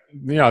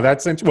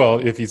 Well,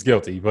 if he's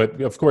guilty,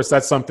 but of course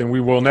that's something we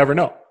will never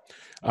know.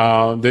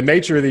 The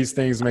nature of these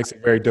things makes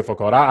it very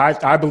difficult.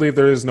 I believe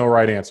there is no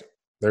right answer.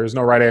 There is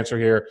no right answer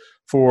here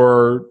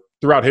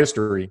throughout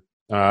history.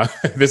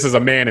 This is a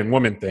man and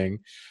woman thing.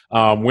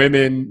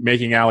 Women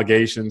making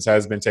allegations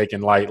has been taken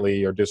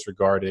lightly or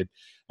disregarded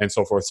and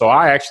so forth. So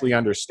I actually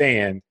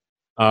understand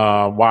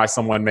why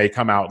someone may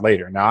come out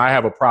later. Now, I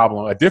have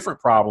a different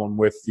problem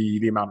with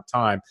the amount of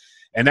time.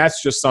 And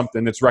that's just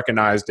something that's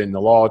recognized in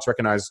the law. It's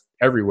recognized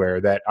everywhere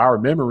that our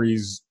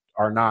memories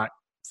are not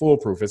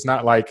foolproof. It's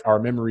not like our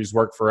memories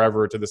work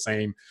forever to the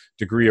same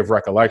degree of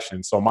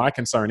recollection. So my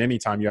concern,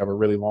 anytime you have a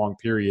really long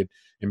period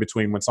in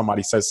between when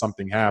somebody says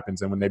something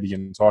happens and when they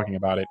begin talking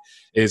about it,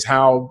 is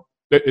how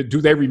do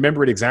they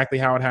remember it exactly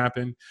how it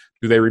happened?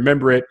 Do they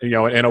remember it,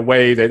 in a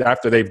way that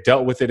after they've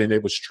dealt with it and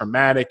it was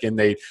traumatic and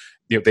they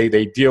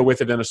deal with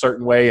it in a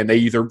certain way, and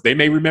they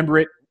may remember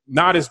it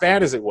not as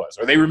bad as it was,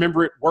 or they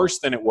remember it worse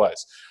than it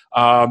was.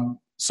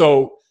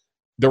 So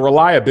the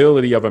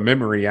reliability of a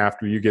memory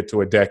after you get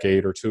to a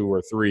decade or two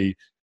or three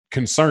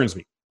concerns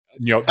me.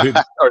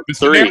 The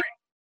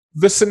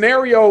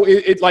scenario,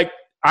 like,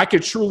 I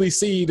could truly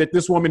see that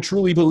this woman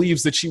truly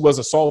believes that she was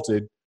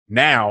assaulted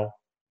now,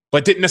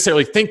 but didn't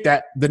necessarily think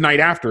that the night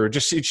after.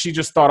 She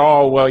just thought,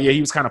 oh, well, yeah, he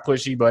was kind of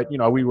pushy, but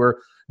we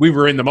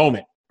were in the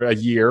moment for a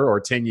year or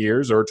 10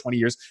 years or 20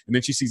 years. And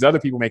then she sees other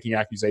people making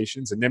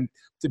accusations and them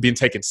being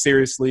taken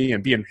seriously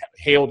and being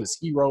hailed as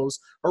heroes.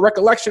 Her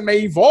recollection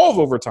may evolve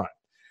over time.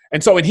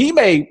 And so, and he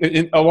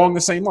may, along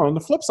the same line, on the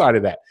flip side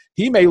of that,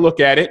 he may look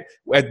at it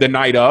at the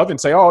night of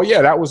and say, oh,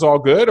 yeah, that was all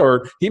good.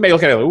 Or he may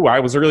look at it, oh, I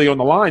was really on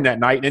the line that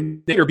night,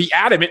 and or be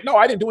adamant, no,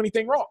 I didn't do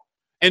anything wrong.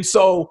 And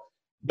so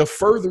the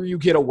further you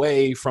get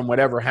away from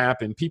whatever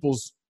happened,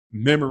 people's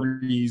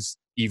memories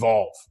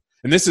evolve.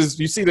 And this is,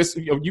 you see this,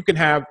 you can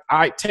have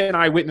 10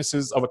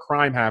 eyewitnesses of a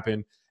crime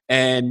happen,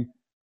 And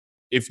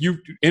if you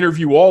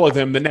interview all of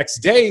them the next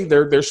day,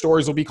 their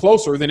stories will be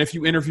closer than if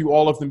you interview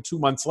all of them 2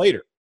 months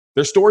later.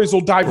 Their stories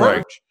will diverge.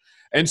 Right.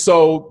 And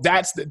so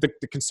that's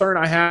the concern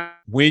I have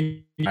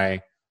when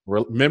my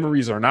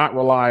memories are not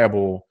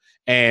reliable.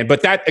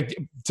 But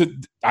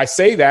I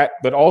say that,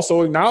 but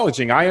also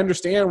acknowledging, I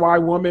understand why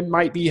women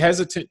might be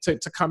hesitant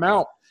to come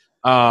out,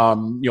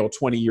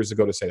 20 years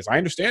ago to say this. I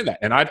understand that.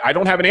 And I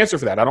don't have an answer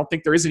for that. I don't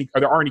think there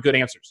are any good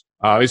answers.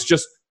 It's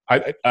just,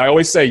 I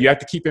always say you have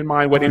to keep in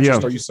mind what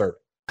interest are you serving.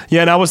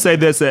 Yeah, and I would say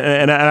this,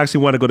 and I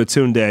actually want to go to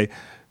Tunde.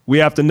 We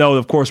have to know,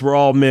 of course, we're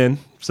all men,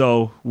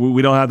 so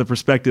we don't have the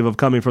perspective of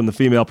coming from the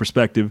female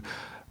perspective.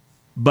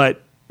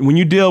 But when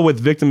you deal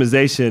with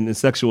victimization and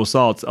sexual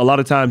assaults, a lot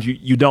of times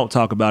you don't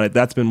talk about it.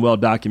 That's been well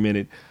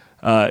documented.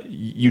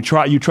 You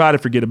try to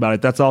forget about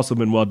it. That's also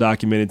been well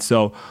documented.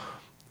 So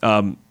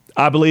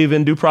I believe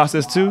in due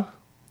process too.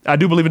 I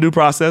do believe in due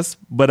process,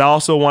 but I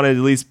also want to at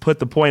least put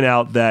the point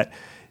out that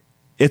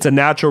it's a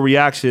natural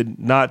reaction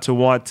not to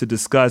want to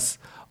discuss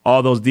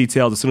all those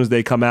details as soon as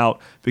they come out,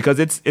 because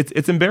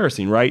it's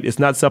embarrassing, right? It's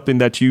not something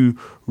that you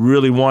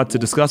really want to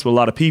discuss with a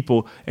lot of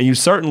people. And you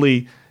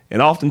certainly, and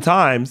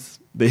oftentimes,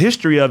 the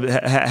history of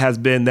it has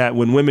been that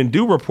when women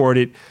do report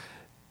it,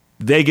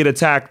 they get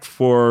attacked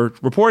for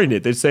reporting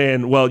it. They're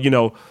saying, well,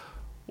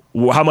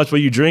 how much were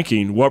you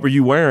drinking? What were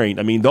you wearing?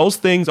 I mean, those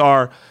things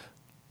are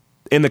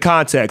in the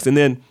context. And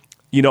then,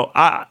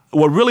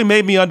 what really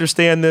made me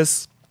understand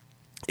this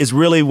is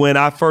really when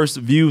I first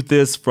viewed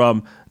this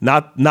from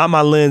not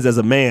my lens as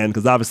a man,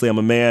 because obviously I'm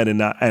a man,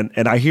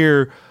 and I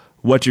hear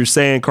what you're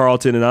saying,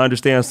 Carlton, and I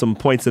understand some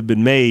points have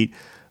been made.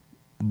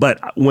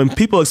 But when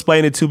people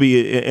explain it to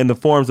me in the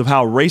forms of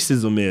how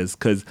racism is,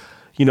 because,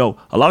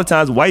 a lot of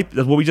times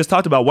that's what we just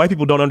talked about, white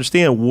people don't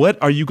understand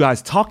what are you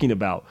guys talking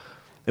about.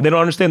 And they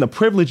don't understand the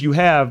privilege you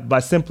have by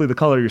simply the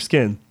color of your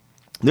skin.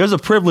 There's a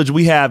privilege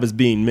we have as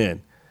being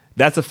men.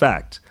 That's a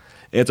fact.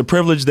 And it's a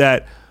privilege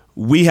that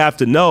we have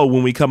to know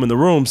when we come in the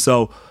room.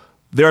 So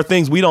there are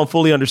things we don't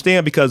fully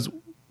understand because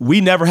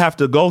we never have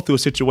to go through a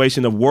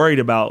situation of worrying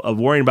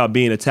about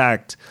being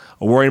attacked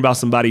or worrying about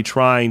somebody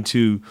trying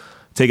to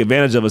take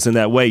advantage of us in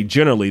that way.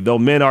 Generally, though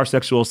men are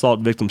sexual assault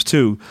victims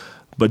too,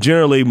 but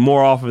generally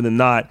more often than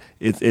not,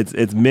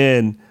 it's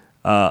men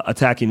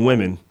attacking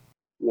women.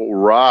 Well,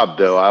 Rob,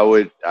 though, I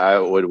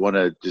would want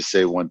to just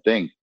say one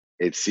thing.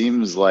 It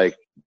seems like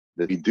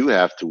that we do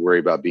have to worry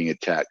about being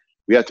attacked.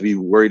 We have to be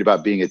worried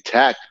about being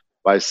attacked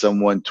by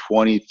someone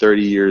 20,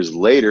 30 years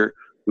later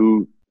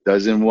who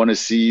doesn't want to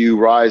see you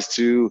rise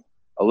to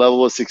a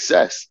level of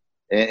success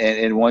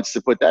and wants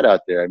to put that out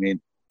there. I mean,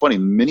 funny,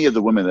 many of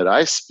the women that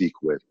I speak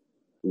with,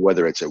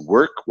 whether it's at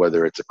work,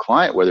 whether it's a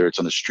client, whether it's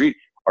on the street,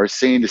 are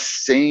saying the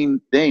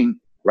same thing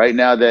right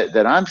now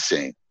that I'm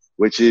saying,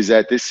 which is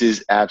that this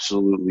is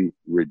absolutely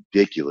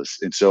ridiculous.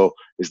 And so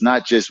it's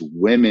not just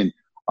women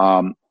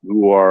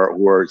who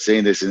are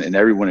saying this and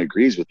everyone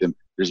agrees with them.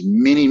 There's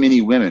many,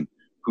 many women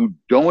who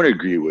don't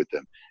agree with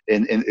them.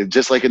 And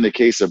just like in the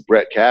case of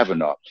Brett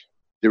Kavanaugh,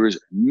 there was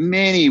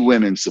many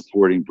women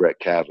supporting Brett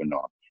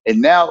Kavanaugh. And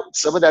now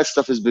some of that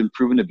stuff has been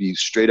proven to be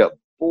straight up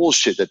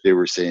bullshit that they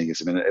were saying.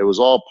 I mean, it was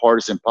all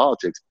partisan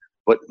politics.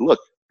 But look,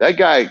 that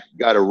guy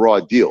got a raw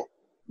deal.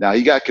 Now,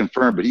 he got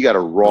confirmed, but he got a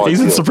raw deal. He's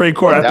in the Supreme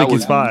Court. I think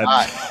he's fine.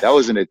 That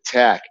was an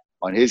attack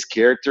on his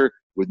character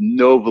with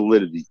no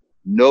validity,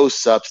 no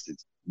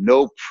substance,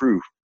 no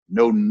proof,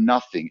 no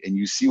nothing. And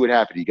you see what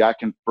happened. He got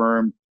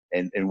confirmed.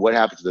 And what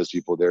happened to those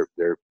people? They're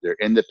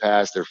in the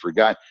past. They're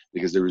forgotten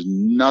because there was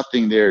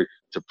nothing there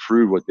to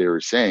prove what they were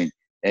saying.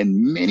 And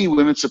many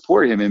women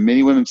supported him, and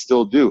many women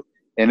still do.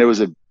 And that was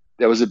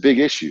a big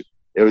issue.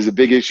 It was a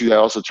big issue that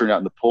also turned out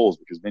in the polls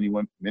because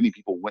many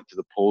people went to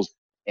the polls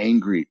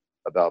angry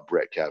about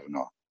Brett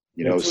Kavanaugh.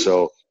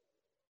 So.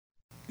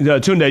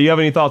 Tunde, you have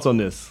any thoughts on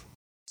this?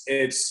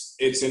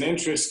 It's an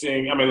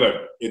interesting. I mean, look,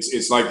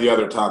 it's like the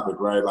other topic,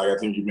 right? Like I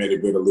think you made a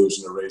good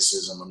allusion to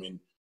racism. I mean,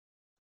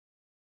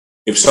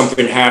 if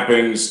something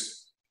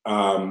happens,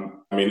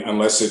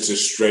 unless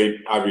it's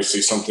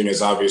obviously something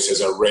as obvious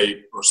as a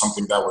rape or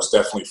something that was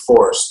definitely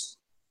forced.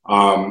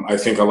 I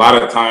think a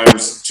lot of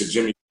times, to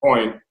Jimmy's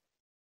point,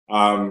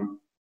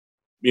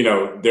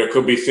 there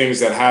could be things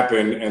that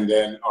happen and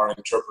then are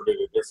interpreted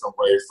a different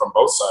way from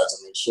both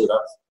sides. I mean,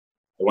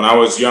 when I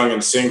was young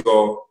and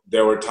single,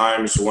 there were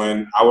times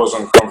when I was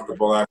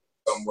uncomfortable after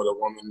something with a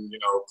woman,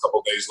 a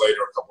couple days later,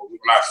 when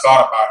I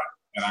thought about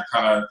it, and I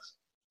kind of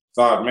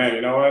thought, man,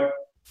 you know what?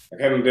 I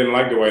kind of didn't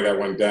like the way that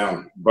went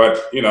down,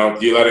 but you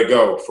let it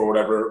go for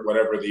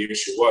whatever the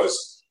issue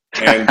was.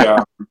 And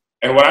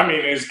and what I mean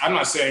is, I'm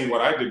not saying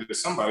what I did to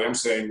somebody. I'm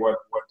saying what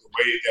the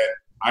way that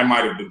I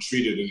might have been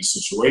treated in a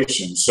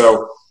situation.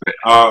 So,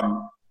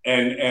 and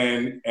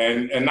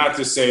not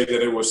to say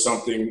that it was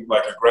something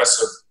like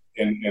aggressive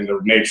in the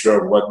nature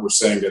of what we're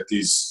saying that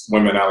these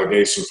women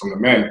allegations from the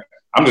men.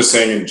 I'm just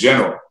saying in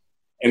general.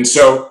 And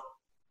so,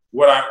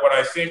 what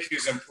I think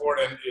is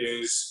important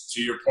is,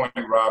 to your point,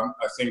 Rob,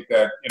 I think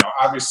that,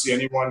 obviously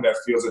anyone that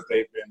feels that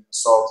they've been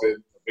assaulted,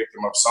 a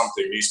victim of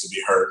something, needs to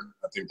be heard.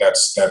 I think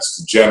that's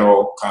the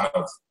general kind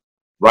of,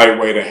 right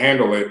way to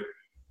handle it.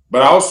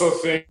 But I also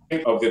think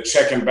of the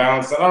check and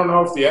balance. I don't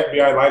know if the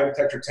FBI lie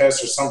detector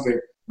test or something,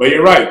 but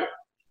you're right.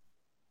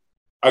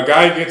 A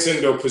guy gets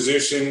into a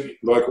position,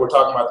 like we're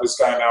talking about this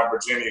guy now in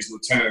Virginia, he's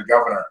lieutenant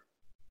governor.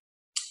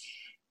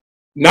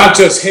 Not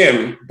just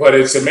him, but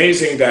it's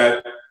amazing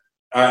that,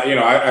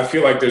 I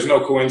feel like there's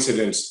no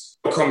coincidence.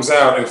 It comes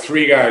out and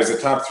the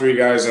top three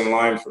guys in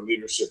line for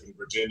leadership in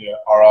Virginia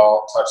are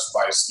all touched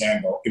by a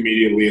scandal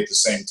immediately at the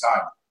same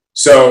time.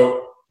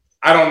 So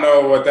I don't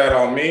know what that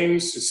all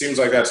means. It seems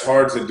like that's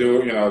hard to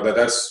do,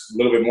 that's a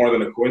little bit more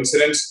than a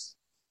coincidence.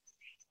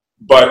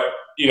 But,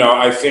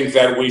 I think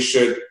that we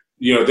should,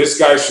 this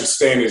guy should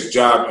stay in his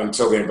job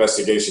until the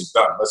investigation's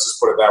done. Let's just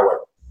put it that way.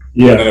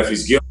 Yeah. And then if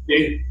he's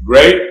guilty,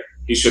 great.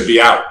 He should be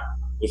out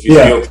if he's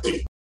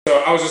guilty. So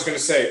I was just going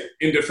to say,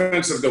 in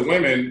defense of the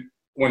women,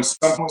 when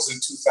someone was in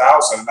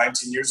 2000,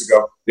 19 years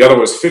ago, the other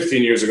was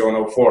 15 years ago in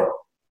 2004.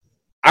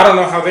 I don't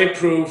know how they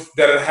prove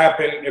that it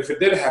happened if it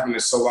did happen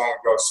so long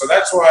ago. So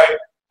that's why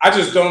I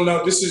just don't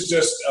know. This is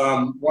just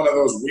one of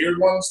those weird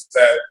ones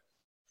that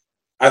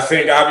I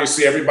think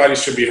obviously everybody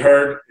should be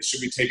heard. It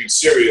should be taken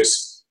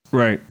serious.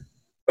 Right.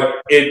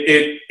 But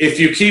if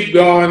you keep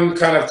going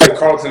kind of to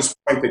Carlton's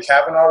point, the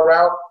Kavanaugh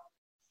route,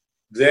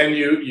 then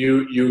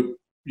you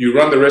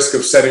run the risk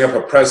of setting up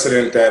a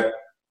precedent that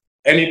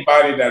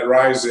anybody that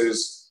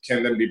rises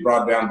can then be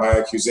brought down by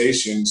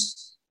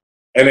accusations.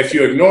 And if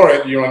you ignore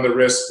it, you run the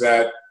risk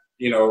that,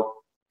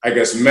 I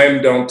guess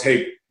men don't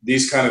take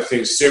these kind of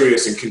things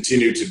serious and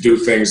continue to do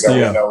things that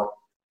we know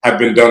have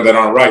been done that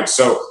aren't right.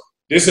 So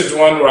this is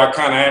one where I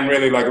kind of am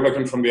really like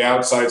looking from the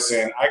outside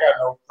saying, I got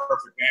no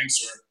perfect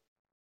answer.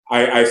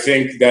 I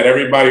think that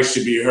everybody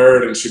should be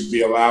heard and should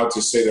be allowed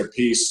to say their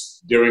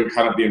piece during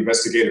kind of the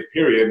investigative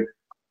period,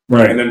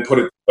 and then put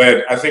it to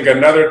bed. I think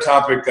another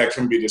topic that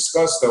can be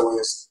discussed, though,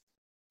 is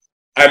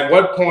at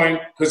what point,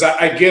 because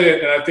I get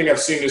it, and I think I've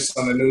seen this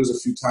on the news a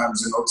few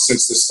times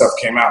since this stuff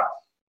came out.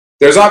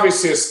 There's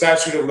obviously a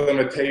statute of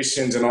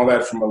limitations and all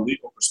that from a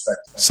legal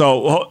perspective.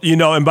 So,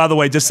 and by the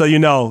way, just so you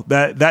know,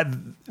 that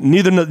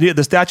neither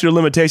the statute of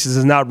limitations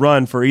is not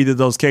run for either of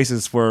those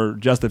cases for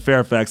Justin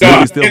Fairfax.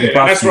 No,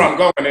 that's where I'm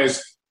going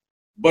is,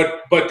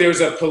 but there's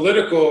a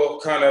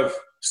political kind of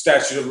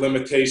statute of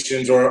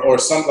limitations or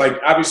some, like,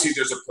 obviously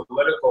there's a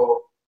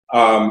political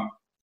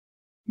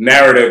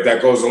narrative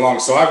that goes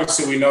along. So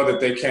obviously we know that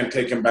they can't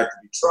take him back to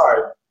be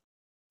tried.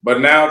 But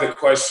now the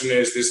question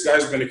is, this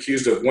guy's been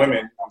accused of women.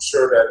 I'm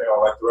sure that,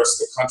 like the rest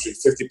of the country,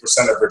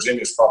 50% of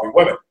Virginia is probably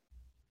women.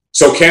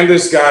 So can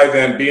this guy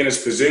then be in his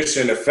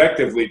position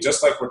effectively,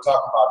 just like we're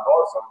talking about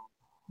Northam?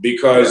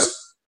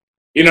 Because,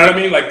 you know what I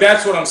mean? Like,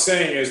 that's what I'm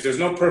saying is there's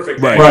no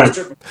perfect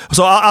answer. Right.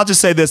 So I'll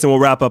just say this and we'll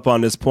wrap up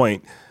on this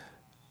point.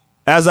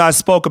 As I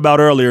spoke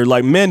about earlier,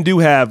 like, men do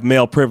have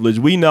male privilege.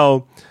 We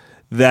know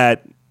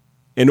that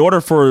in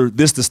order for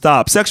this to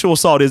stop, sexual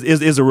assault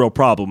is a real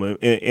problem,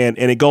 and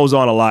it goes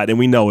on a lot, and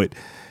we know it.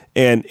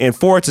 And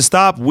for it to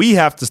stop, we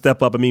have to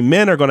step up. I mean,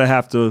 men are going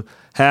to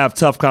have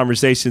tough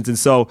conversations, and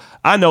so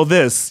I know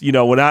this.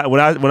 When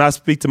I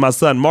speak to my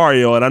son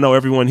Mario, and I know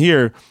everyone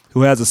here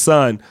who has a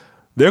son,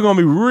 they're going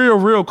to be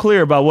real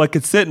clear about what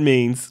consent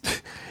means,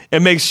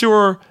 and make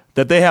sure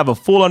that they have a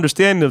full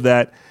understanding of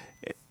that.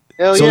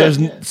 Hell so yeah. there's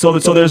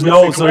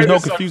no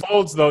confusion.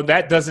 Though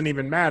that doesn't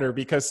even matter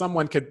because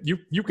someone could you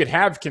could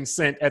have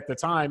consent at the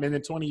time and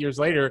then 20 years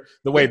later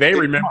the way they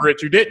remember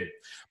it you didn't.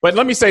 But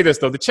let me say this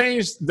though, the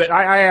change that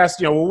I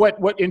asked,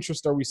 what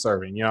interest are we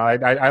serving?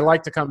 I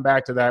like to come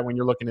back to that when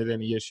you're looking at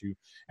any issue.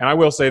 And I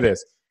will say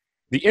this.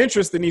 The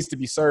interest that needs to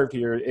be served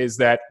here is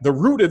that the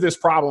root of this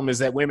problem is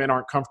that women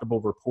aren't comfortable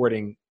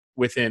reporting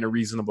within a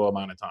reasonable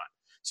amount of time.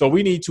 So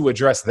we need to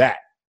address that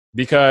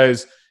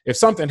because if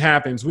something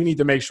happens, we need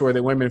to make sure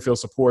that women feel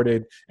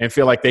supported and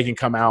feel like they can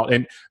come out.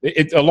 And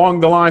along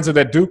the lines of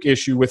that Duke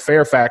issue with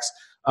Fairfax,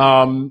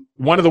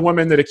 one of the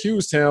women that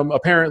accused him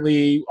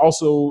apparently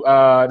also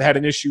had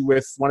an issue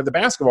with one of the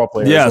basketball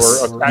players,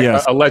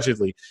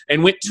 allegedly,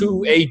 and went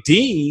to a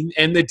dean,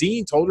 and the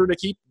dean told her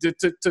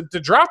to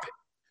drop it.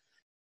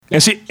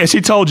 And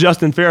she told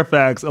Justin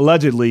Fairfax,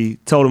 allegedly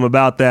told him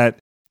about that.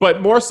 But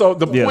more so,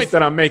 the point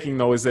that I'm making,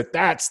 though, is that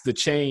that's the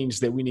change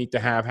that we need to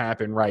have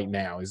happen right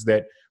now, is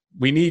that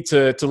we need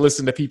to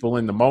listen to people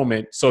in the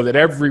moment so that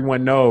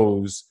everyone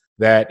knows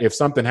that if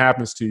something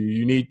happens to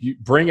you, you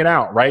bring it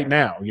out right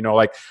now.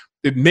 Like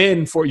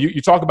men,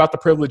 you talk about the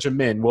privilege of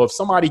men. Well, if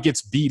somebody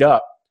gets beat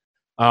up,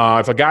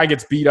 if a guy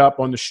gets beat up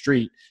on the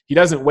street, he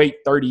doesn't wait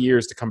 30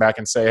 years to come back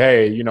and say,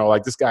 hey,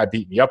 like this guy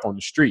beat me up on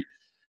the street.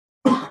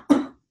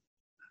 And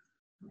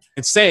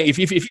say, if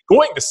he's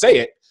going to say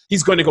it,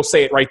 he's going to go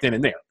say it right then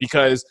and there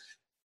because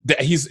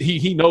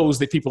he knows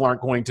that people aren't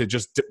going to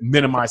just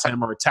minimize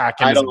him or attack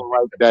him. I don't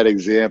like that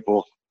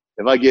example.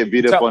 If I get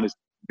beat up on this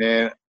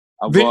man,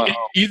 I'm going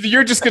home. Either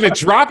you're just going to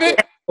drop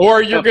it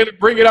or you're going to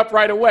bring it up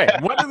right away.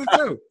 One of the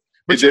two.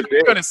 But you're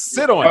not going to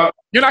sit on it.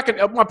 You're not going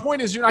to. My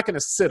point is, you're not going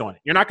to sit on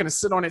it. You're not going to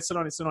sit on it.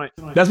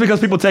 That's because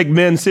people take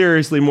men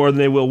seriously more than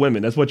they will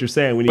women. That's what you're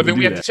saying. We need but then to do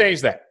we have that. to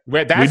change that.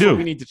 That's what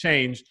we need to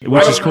change.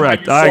 Which is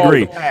correct. I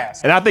agree.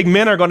 And I think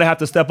men are going to have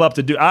to step up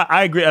to do.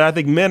 I agree. And I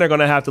think men are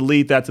going to have to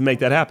lead that to make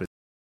that happen.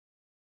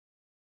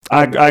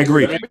 I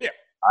agree.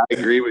 I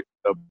agree with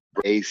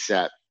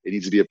ASAP. It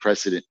needs to be a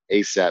precedent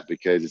ASAP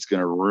because it's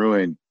going to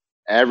ruin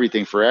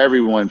everything for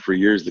everyone for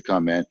years to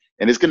come, man.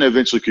 And it's going to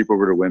eventually creep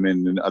over to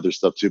women and other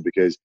stuff too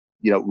because,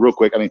 you know, real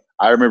quick, I mean,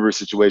 I remember a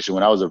situation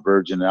when I was a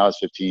virgin and I was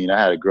 15. I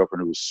had a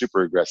girlfriend who was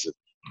super aggressive.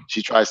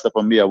 She tried to step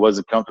on me. I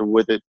wasn't comfortable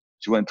with it.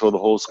 She went and told the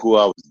whole school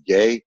I was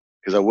gay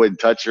because I wouldn't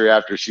touch her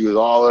after she was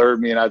all over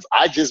me. And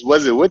I just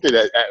wasn't with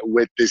it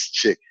with this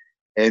chick.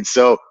 And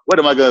so what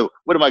am I going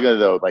to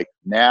do? Like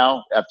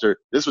now, after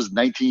this was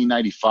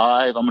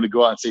 1995, I'm going to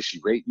go out and say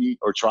she raped me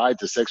or tried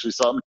to sexually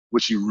assault me,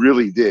 which she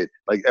really did.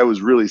 Like that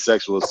was really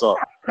sexual assault.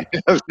 You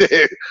know what I'm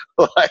saying?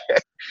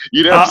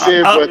 You know what I'm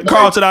saying? But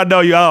Carlton, I know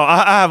you.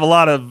 I have a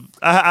lot of,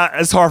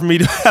 it's hard for me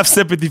to have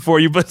sympathy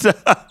for you, but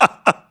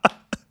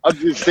I'm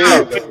just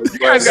saying. You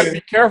guys got to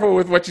be careful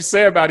with what you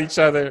say about each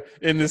other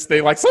in this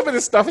thing. Like some of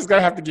this stuff is going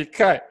to have to get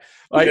cut.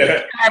 Like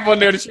you have on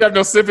there that you have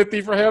no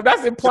sympathy for him.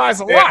 That implies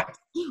a lot.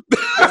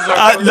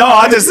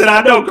 I just said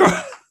I know.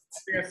 But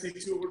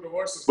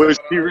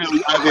she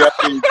really,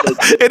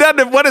 it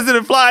doesn't. What does it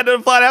imply? It doesn't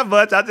imply that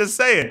much. I just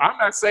say it. I'm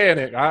not saying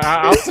it.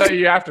 I'll tell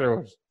you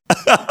afterwards.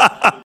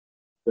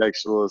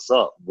 Sexual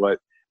assault, but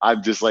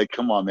I'm just like,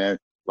 come on, man.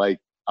 Like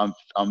I'm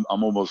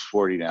almost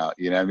 40 now.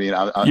 You know what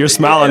I mean? You're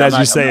smiling as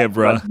you say it,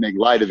 bro. Make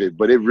light of it,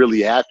 but it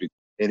really happened,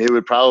 and it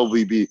would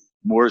probably be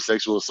more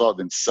sexual assault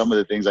than some of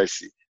the things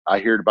I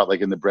heard about,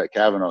 like in the Brett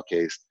Kavanaugh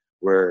case,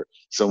 where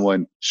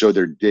someone showed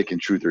their dick in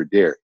Truth or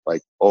Dare.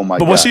 Like, oh my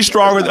God. But was she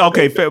stronger?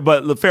 Okay,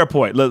 fair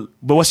point.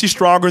 But was she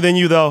stronger than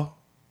you though?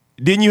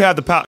 Didn't you have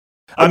the power?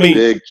 I mean,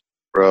 big,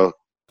 bro.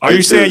 Are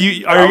you saying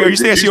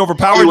she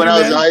overpowered you? When I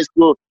was in high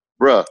school,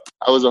 bro,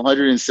 I was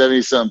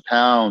 170 something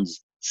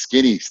pounds,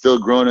 skinny, still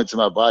growing into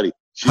my body.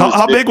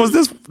 How big was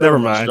this? Never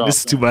mind. This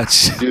is too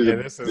much.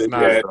 This is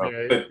not.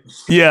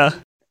 Yeah.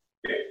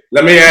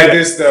 Let me add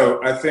this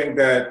though. I think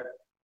that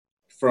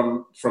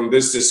from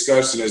this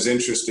discussion is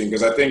interesting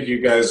because I think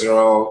you guys are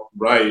all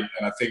right,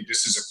 and I think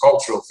this is a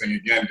cultural thing.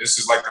 Again, this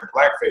is like the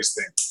blackface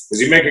thing because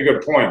you make a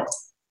good point.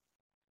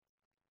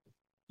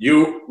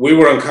 We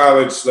were in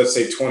college, let's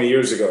say 20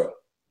 years ago,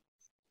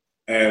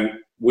 and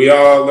we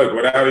all look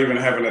without even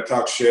having to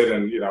talk shit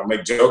and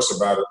make jokes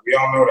about it. We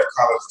all know that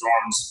college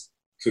dorms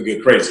could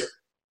get crazy,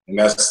 and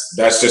that's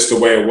just the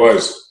way it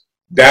was.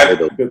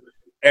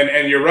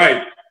 And you're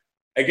right.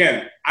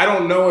 Again, I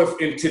don't know if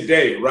in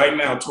today, right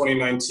now,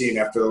 2019,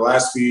 after the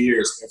last few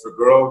years, if a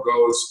girl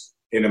goes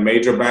in a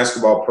major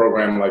basketball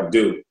program like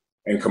Duke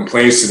and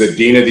complains to the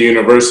dean of the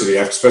university,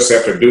 especially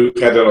after Duke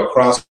had the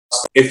lacrosse,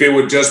 if it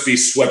would just be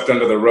swept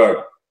under the rug.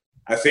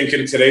 I think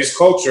in today's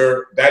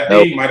culture, that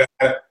dean might have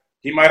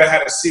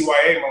had a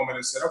CYA moment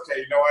and said,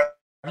 okay, you know what?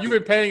 Have you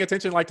been paying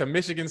attention like to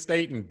Michigan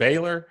State and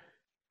Baylor?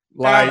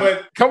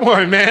 Like, come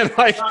on, man.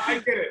 Like, no, I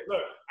get it.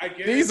 Look, I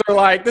get these it. Are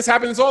like, this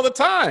happens all the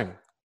time.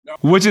 No.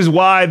 Which is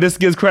why this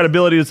gives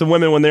credibility to some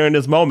women when they're in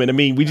this moment. I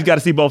mean, we just got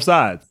to see both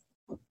sides.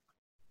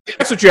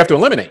 That's what you have to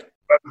eliminate.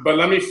 But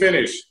let me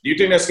finish. Do you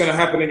think that's going to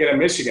happen again in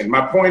Michigan?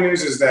 My point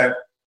is that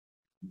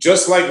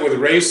just like with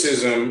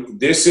racism,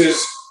 this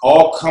is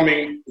all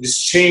coming,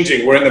 it's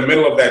changing. We're in the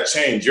middle of that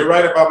change. You're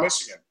right about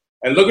Michigan.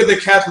 And look at the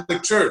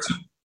Catholic Church.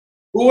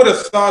 Who would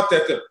have thought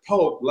that the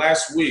Pope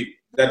last week,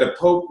 that the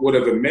Pope would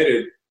have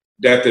admitted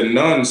that the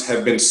nuns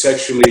have been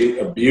sexually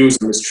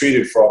abused and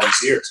mistreated for all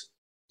these years?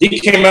 He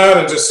came out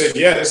and just said,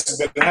 yeah, this has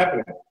been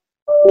happening.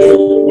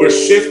 We're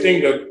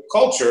shifting the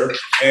culture,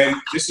 and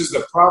this is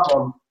the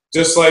problem.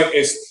 Just like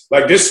it's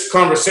like this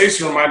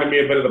conversation reminded me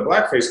a bit of the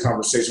blackface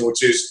conversation,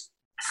 which is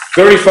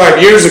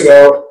 35 years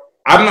ago,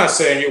 I'm not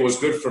saying it was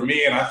good for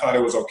me and I thought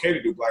it was okay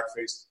to do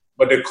blackface,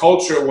 but the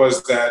culture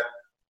was that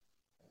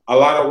a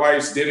lot of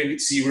whites didn't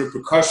see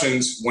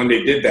repercussions when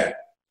they did that.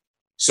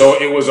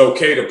 So it was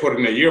okay to put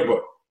in a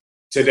yearbook.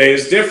 Today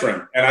is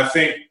different. And I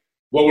think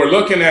what we're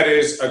looking at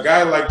is a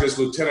guy like this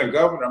lieutenant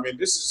governor. I mean,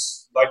 this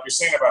is like you're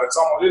saying about it's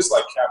almost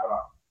like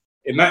Kavanaugh.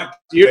 And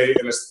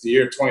it's the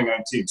year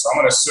 2019. So I'm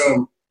going to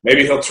assume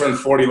maybe he'll turn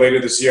 40 later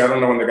this year. I don't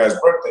know when the guy's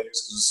birthday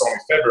is because it's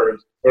only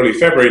early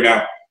February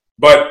now.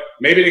 But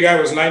maybe the guy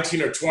was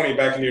 19 or 20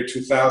 back in the year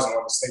 2000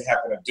 when this thing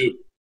happened to Duke.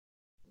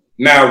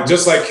 Now,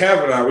 just like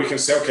Kavanaugh, we can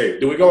say, okay,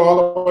 do we go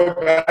all the way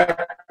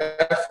back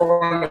that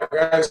far in the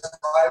guy's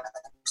life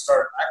and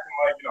start acting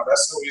like,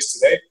 that's who he is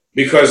today?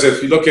 Because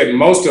if you look at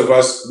most of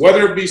us,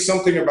 whether it be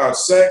something about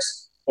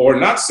sex or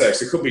not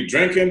sex, it could be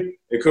drinking,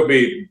 it could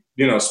be,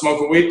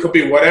 smoking weed, it could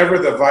be whatever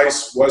the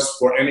vice was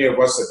for any of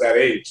us at that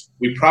age.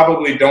 We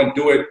probably don't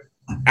do it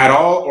at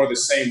all or the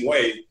same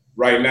way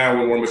right now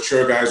when we're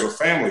mature guys or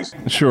families.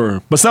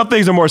 Sure. But some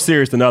things are more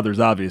serious than others,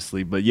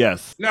 obviously, but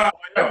yes. No,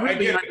 I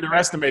get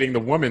underestimating the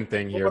woman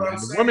thing here.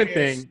 The woman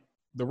thing,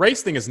 the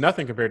race thing is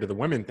nothing compared to the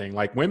women thing.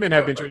 Like women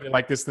have been treated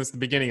like this since the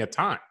beginning of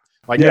time.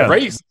 Like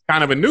race is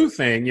kind of a new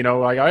thing,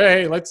 like,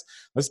 hey, let's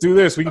do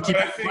this. We can keep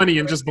money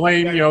and just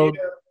blame,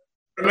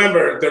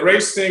 Remember, the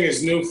race thing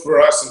is new for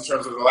us in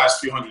terms of the last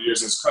few hundred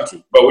years in this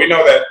country. But we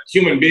know that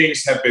human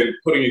beings have been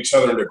putting each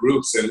other into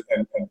groups and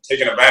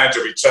taking advantage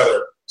of each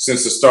other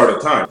since the start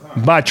of time.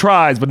 By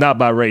tribes, but not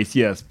by race,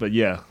 yes. But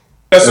yeah.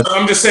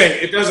 I'm just saying,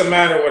 it doesn't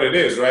matter what it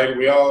is, right?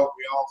 We all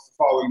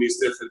fall in these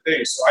different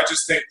things. So I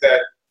just think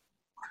that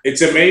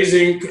it's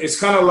amazing. It's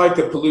kind of like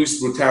the police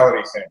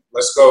brutality thing.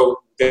 Let's go.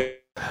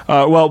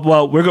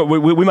 Well,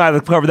 we might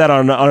have covered that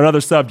on another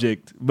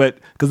subject, but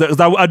because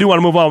I do want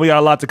to move on. We got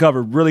a lot to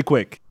cover really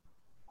quick.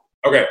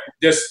 Okay,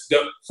 just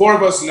the four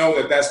of us know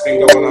that that's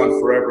been going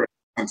on forever in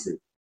the country.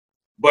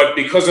 But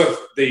because of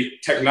the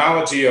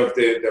technology of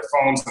the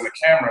phones and the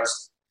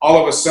cameras,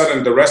 all of a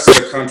sudden the rest of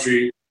the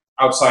country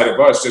outside of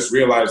us just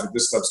realized that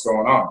this stuff's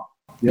going on.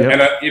 Yep.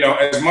 And,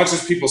 as much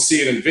as people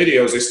see it in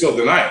videos, they still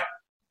deny it.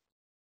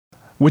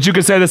 Would you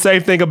could say the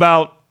same thing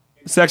about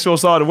sexual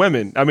assault of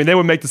women? I mean, they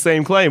would make the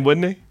same claim,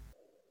 wouldn't they?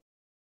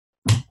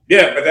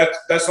 Yeah, but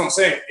that's what I'm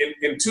saying.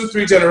 In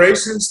 2-3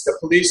 generations, the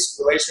police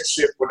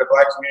relationship with the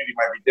Black community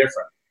might be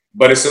different.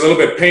 But it's a little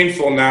bit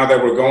painful now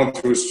that we're going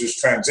through this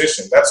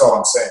transition. That's all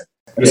I'm saying.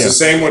 And it's the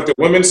same with the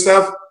women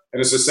stuff,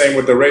 and it's the same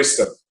with the race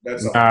stuff.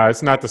 That's all.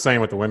 It's not the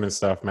same with the women's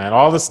stuff, man.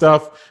 All the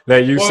stuff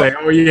that you say,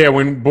 oh, yeah,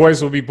 when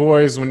boys will be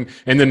boys, when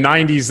in the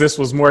 90s this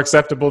was more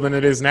acceptable than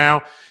it is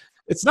now.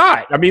 It's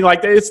not. I mean,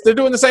 like, they're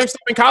doing the same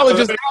stuff in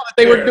colleges now that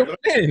they were doing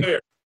then.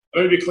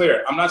 Let me be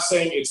clear. I'm not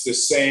saying it's the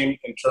same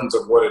in terms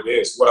of what it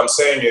is. What I'm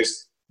saying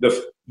is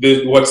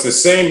what's the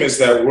same is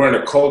that we're in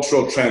a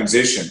cultural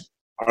transition.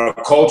 Our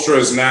culture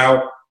is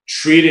now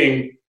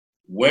treating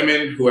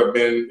women who have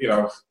been,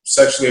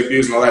 sexually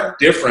abused and all that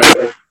different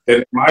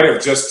than it might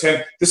have just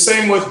the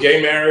same with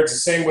gay marriage, the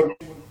same with.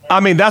 I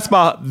mean, that's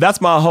my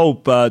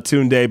hope,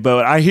 Tunde.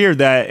 But I hear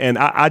that, and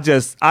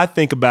I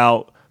think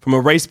about, from a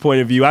race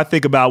point of view, I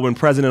think about when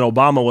President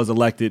Obama was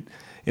elected.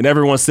 And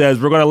everyone says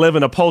we're going to live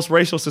in a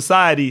post-racial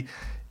society.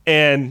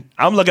 And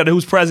I'm looking at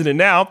who's president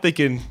now. I'm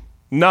thinking,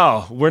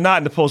 no, we're not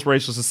in the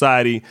post-racial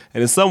society.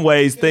 And in some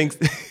ways, things,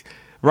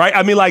 right?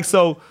 I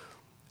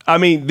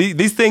mean,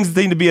 these things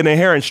seem to be an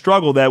inherent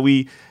struggle that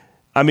we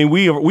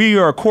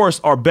are, of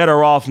course, are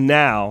better off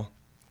now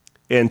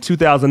in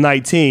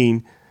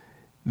 2019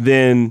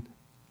 than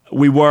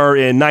we were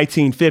in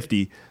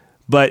 1950.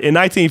 But in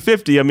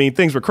 1950, I mean,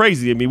 things were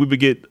crazy. I mean, we would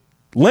get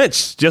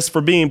lynched just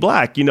for being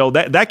black.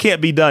 That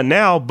can't be done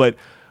now, but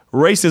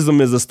racism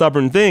is a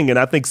stubborn thing, and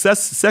I think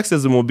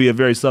sexism will be a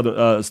very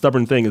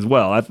stubborn thing as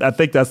well. I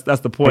think that's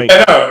the point.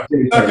 Yeah,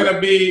 it's not going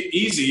to be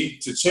easy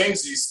to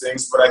change these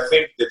things, but I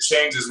think the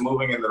change is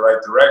moving in the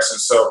right direction.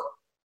 So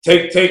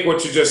take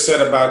what you just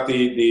said about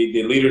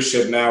the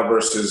leadership now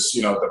versus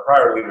the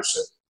prior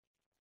leadership.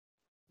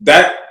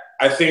 That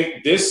I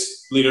think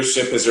this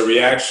leadership is a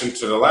reaction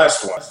to the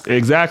last one.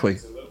 Exactly.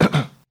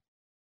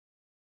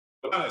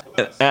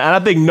 And I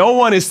think no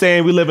one is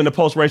saying we live in a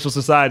post-racial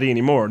society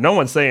anymore. No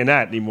one's saying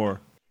that anymore.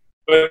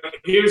 But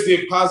here's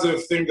the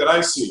positive thing that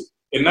I see.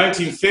 In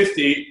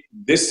 1950,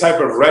 this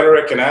type of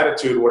rhetoric and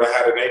attitude would have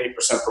had an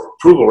 80%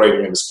 approval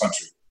rating in this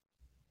country.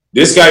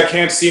 This guy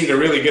can't seem to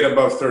really get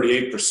above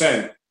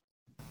 38%.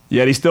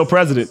 Yet he's still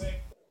president.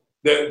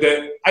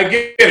 I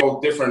get a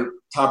different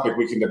topic.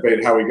 We can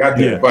debate how he got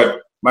there. Yeah.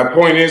 But my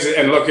point is,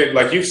 and look at,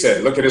 like you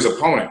said, look at his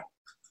opponent.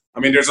 I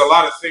mean, there's a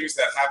lot of things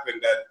that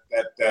happened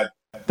that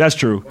That's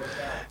true.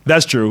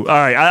 That's true. All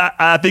right,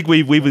 I think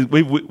we've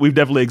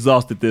definitely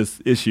exhausted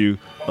this issue.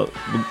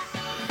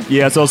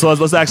 Yeah. So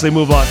let's actually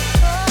move on.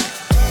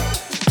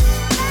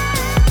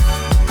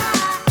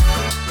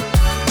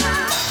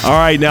 All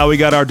right, now we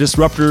got our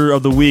disruptor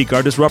of the week.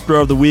 Our disruptor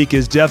of the week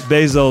is Jeff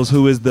Bezos,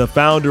 who is the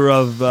founder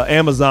of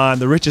Amazon,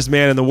 the richest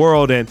man in the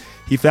world, and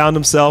he found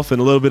himself in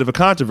a little bit of a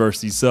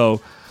controversy. So,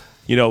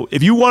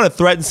 if you want to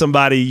threaten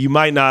somebody, you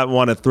might not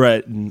want to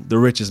threaten the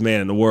richest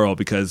man in the world,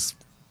 because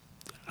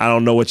I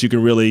don't know what you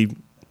can really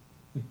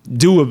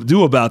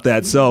do about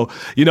that. So,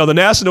 the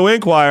National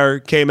Enquirer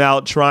came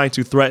out trying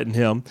to threaten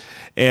him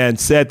and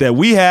said that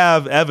we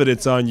have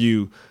evidence on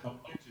you,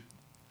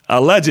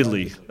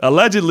 allegedly,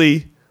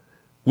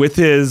 with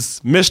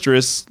his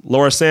mistress,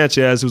 Laura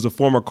Sanchez, who's a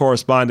former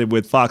correspondent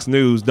with Fox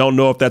News. Don't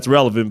know if that's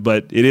relevant,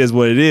 but it is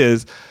what it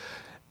is.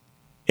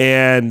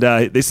 And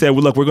they said,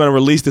 well, look, we're going to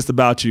release this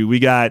about you. We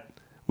got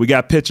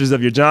pictures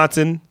of your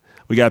Johnson.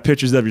 We got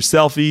pictures of your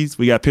selfies.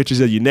 We got pictures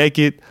of you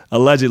naked.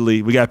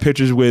 Allegedly, we got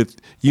pictures with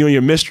you and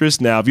your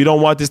mistress. Now, if you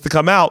don't want this to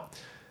come out,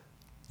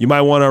 you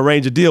might want to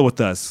arrange a deal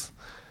with us.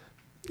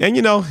 And,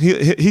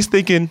 he's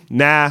thinking,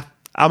 nah,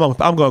 I'm going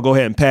to go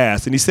ahead and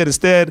pass. And he said,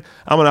 instead,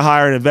 I'm going to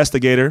hire an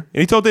investigator.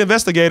 And he told the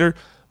investigator,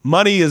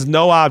 money is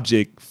no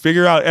object.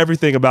 Figure out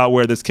everything about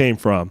where this came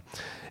from.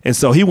 And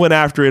so he went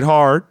after it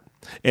hard.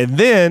 And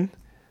then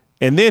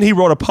he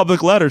wrote a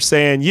public letter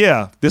saying,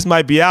 yeah, this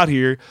might be out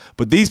here,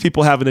 but these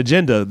people have an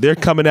agenda. They're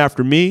coming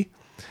after me.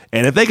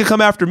 And if they could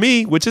come after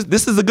me,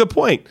 this is a good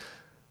point.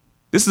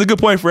 This is a good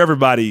point for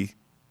everybody.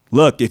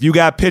 Look, if you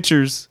got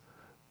pictures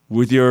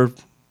with your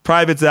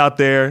privates out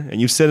there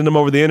and you're sending them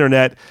over the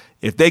internet,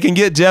 If they can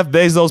get Jeff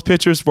Bezos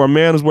pictures for a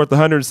man who's worth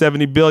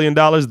 $170 billion,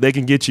 they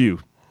can get you.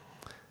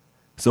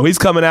 So he's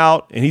coming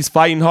out and he's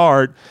fighting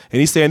hard, and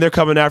he's saying they're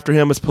coming after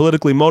him as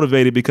politically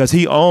motivated because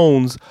he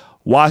owns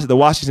the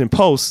Washington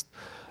Post.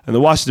 And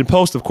the Washington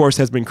Post, of course,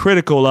 has been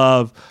critical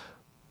of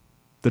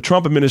the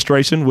Trump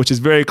administration, which is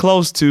very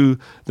close to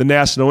the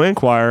National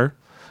Enquirer,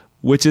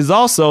 which is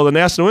also, the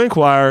National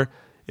Enquirer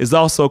is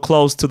also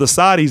close to the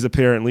Saudis,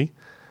 apparently.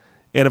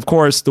 And of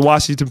course, the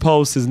Washington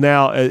Post is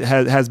now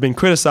has been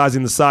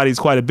criticizing the Saudis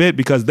quite a bit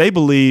because they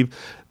believe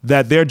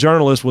that their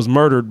journalist was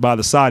murdered by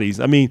the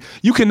Saudis. I mean,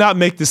 you cannot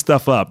make this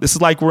stuff up. This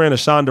is like we're in a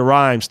Shonda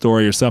Rhimes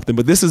story or something,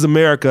 but this is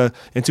America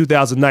in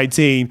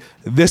 2019.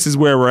 This is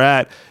where we're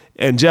at.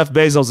 And Jeff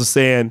Bezos is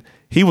saying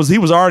he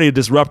was already a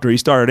disruptor. He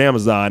started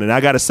Amazon. And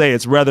I got to say,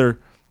 it's rather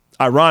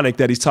ironic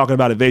that he's talking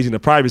about invasion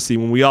of privacy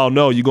when we all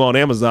know you go on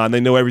Amazon, they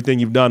know everything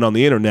you've done on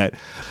the internet.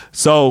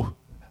 So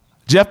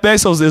Jeff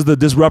Bezos is the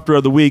disruptor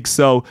of the week.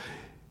 So,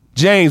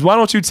 James, why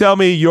don't you tell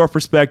me your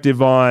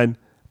perspective on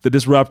the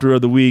disruptor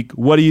of the week?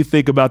 What do you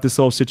think about this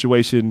whole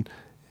situation?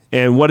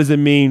 And what does it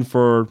mean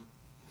for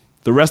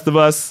the rest of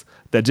us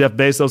that Jeff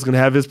Bezos is going to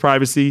have his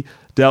privacy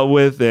dealt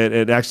with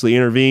and actually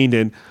intervened?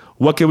 And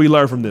what can we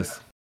learn from this?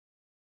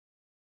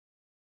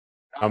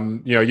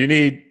 You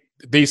need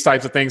these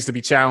types of things to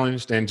be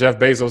challenged, and Jeff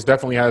Bezos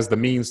definitely has the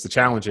means to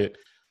challenge it.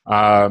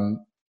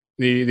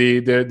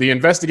 The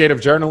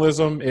investigative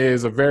journalism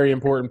is a very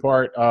important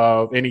part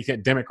of any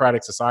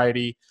democratic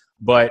society,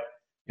 but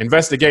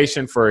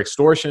investigation for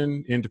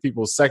extortion into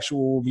people's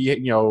sexual,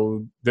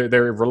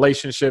 their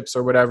relationships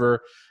or whatever,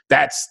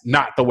 that's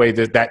not the way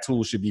that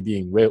tool should be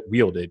being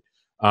wielded.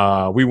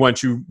 We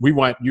want you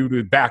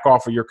to back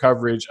off of your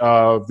coverage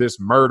of this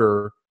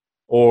murder,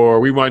 or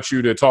we want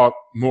you to talk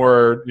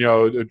more,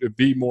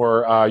 be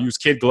more, use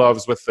kid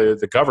gloves with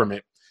the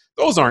government.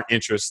 Those aren't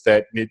interests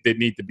that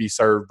need to be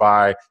served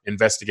by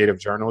investigative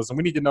journalism.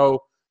 We need to know,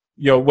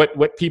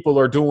 what people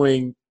are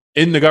doing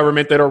in the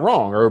government that are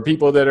wrong, or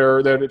people that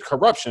are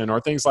corruption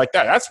or things like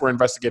that. That's where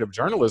investigative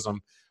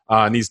journalism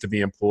needs to be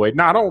employed.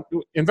 Not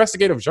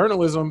investigative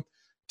journalism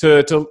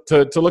to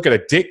look at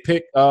a dick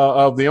pic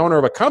of the owner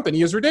of a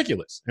company is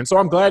ridiculous. And so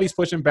I'm glad he's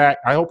pushing back.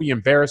 I hope he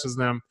embarrasses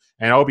them,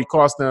 and I hope he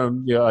costs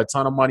them a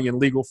ton of money in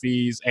legal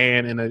fees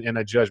and in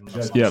a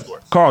judgment. Yeah,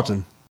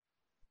 Carlton.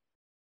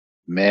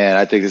 Man,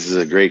 I think this is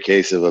a great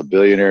case of a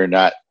billionaire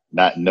not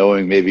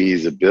knowing maybe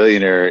he's a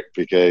billionaire,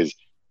 because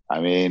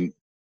maybe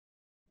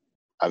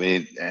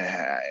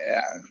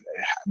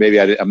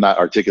I'm not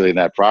articulating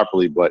that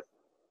properly, but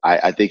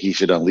I think he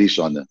should unleash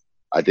on them.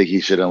 I think he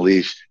should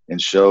unleash and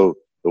show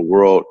the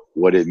world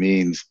what it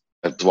means.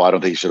 That's why I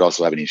don't think he should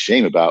also have any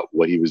shame about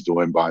what he was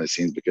doing behind the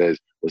scenes, because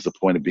what's the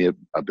point of being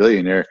a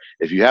billionaire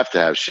if you have to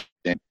have shame?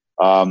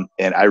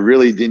 And I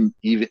really didn't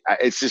even –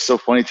 it's just so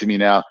funny to me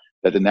now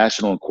that the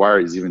National Enquirer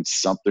is even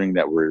something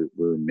that we're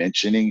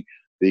mentioning,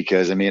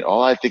 because,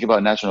 all I think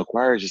about National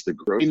Enquirer is just the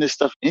growing this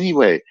stuff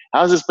anyway.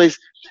 How's this place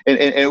 –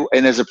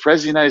 and as a president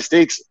of the United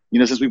States,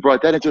 since we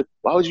brought that into it,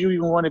 why would you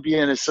even want to be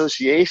in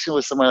association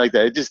with someone like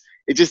that?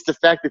 It's just the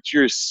fact that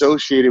you're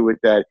associated with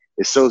that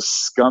is so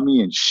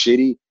scummy and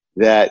shitty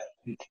that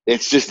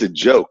it's just a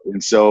joke.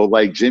 And so,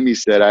 like Jimmy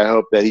said, I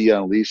hope that he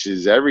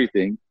unleashes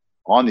everything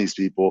on these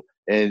people.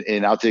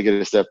 And I'll take it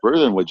a step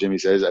further than what Jimmy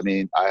says.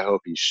 I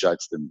hope he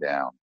shuts them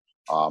down.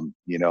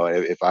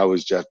 If I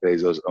was Jeff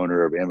Bezos,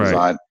 owner of Amazon,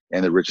 right,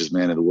 and the richest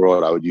man in the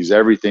world, I would use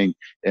everything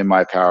in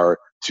my power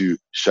to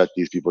shut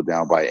these people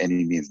down by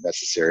any means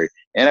necessary.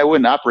 And I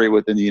wouldn't operate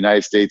within the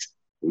United States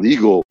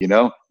legal,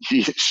 show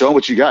them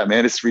what you got,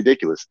 man. It's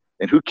ridiculous.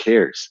 And who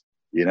cares?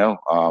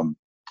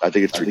 I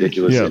think it's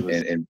ridiculous. Yeah.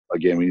 And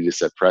again, we need to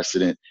set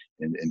precedent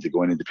into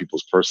going into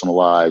people's personal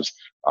lives.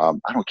 I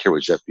don't care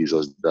what Jeff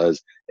Bezos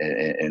does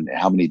and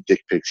how many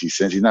dick pics he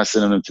sends. He's not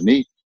sending them to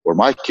me or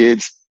my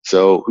kids.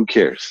 So who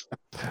cares?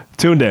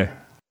 Tunde.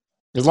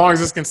 As long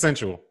as it's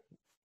consensual.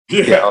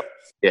 Yeah.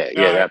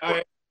 That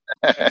point.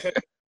 I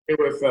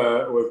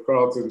with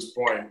Carlton's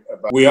point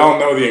about, we all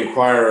know the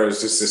Enquirer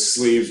is just a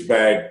sleeves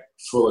bag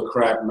full of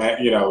crap,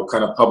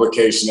 kind of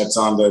publication that's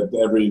on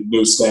every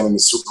newsstand in the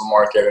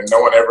supermarket, and no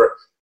one ever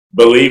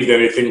believed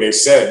anything they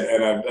said.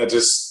 And I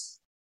just,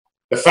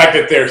 the fact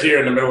that they're here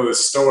in the middle of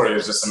this story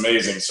is just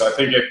amazing. So I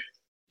think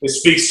it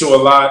speaks to a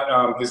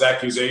lot. His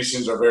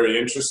accusations are very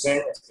interesting.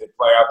 If they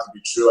play out to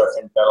be true, I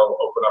think that'll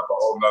open up a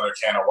whole nother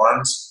can of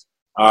worms.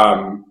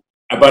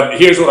 But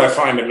here's what I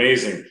find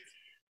amazing.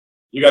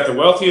 You got the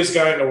wealthiest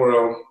guy in the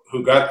world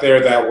who got there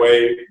that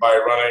way by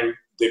running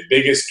the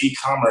biggest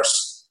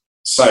e-commerce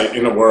site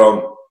in the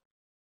world.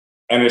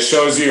 And it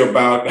shows you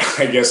about,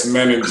 I guess,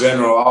 men in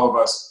general, all of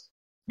us.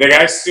 The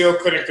guy still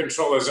couldn't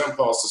control his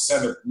impulse to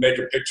send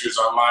naked pictures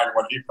online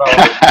when he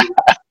probably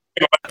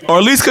or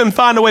at least couldn't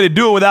find a way to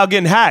do it without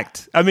getting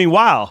hacked.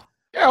 Wow.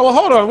 Yeah, well,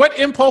 hold on. What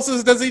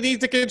impulses does he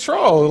need to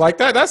control? Like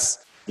that? That's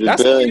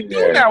what you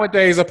do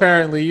nowadays,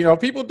 apparently.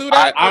 People do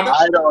that.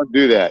 I don't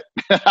do that.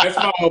 That's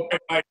my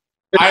opinion.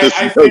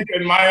 I think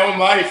in my own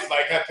life,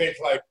 I think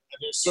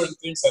there's certain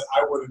things that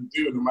I wouldn't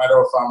do, no matter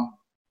if I'm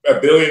a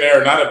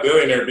billionaire or not a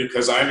billionaire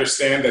because I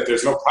understand that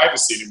there's no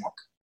privacy anymore.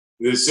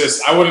 It's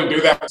just, I wouldn't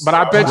do that. But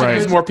I bet you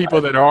there's more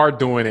people that are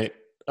doing it.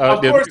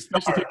 Of course,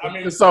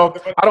 so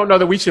I don't know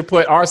that we should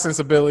put our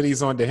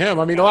sensibilities onto him.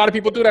 I mean, a lot of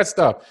people do that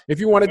stuff. If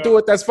you want to do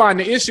it, that's fine.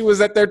 The issue is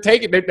that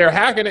they're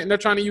hacking it, and they're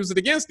trying to use it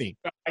against him.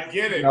 I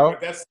get it,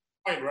 but that's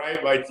the point,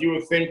 right? Like, you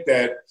would think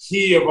that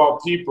he, of all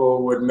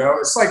people, would know.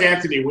 It's like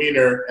Anthony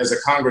Weiner as a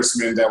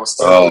congressman that was.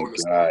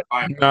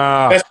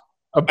 Nah.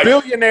 A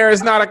billionaire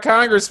is not a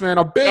congressman.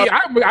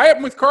 I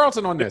am with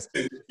Carlton on this.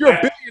 You're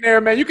a billionaire,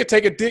 man. You can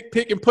take a dick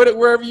pic and put it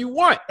wherever you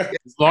want,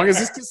 as long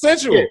as it's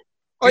consensual.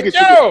 Like,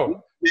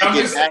 yo, I'm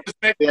just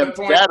damn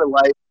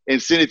satellite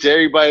and send it to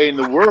everybody in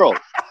the world.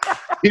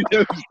 You know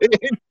what I'm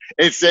saying?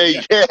 And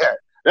say, yeah,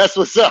 that's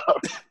what's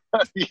up.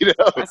 You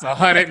know, that's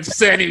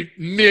 $170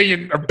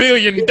 million or $1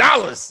 billion.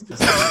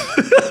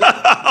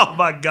 Oh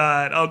my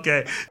God.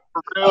 Okay.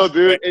 For real,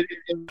 dude.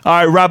 All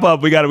right, wrap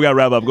up. We got to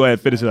wrap up. Go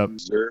ahead, finish it up.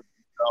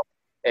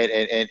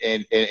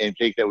 And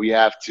think that we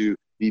have to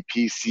be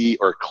PC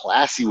or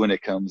classy when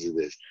it comes to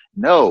this.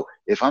 No,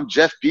 if I'm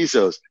Jeff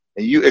Bezos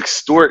and you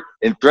extort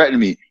and threaten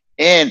me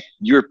and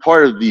you're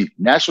part of the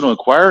National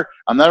Enquirer,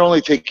 I'm not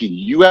only taking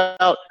you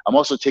out, I'm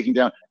also taking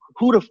down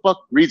who the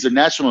fuck reads the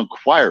National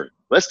Enquirer?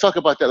 Let's talk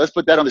about that. Let's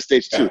put that on the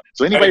stage too.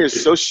 So anybody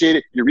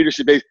associated your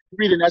readership base, you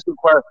read the National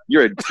Enquirer,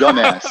 you're a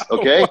dumbass,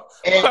 okay?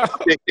 And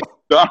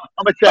so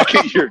I'm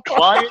attacking your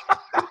client.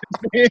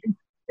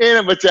 And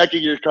I'm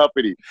attacking your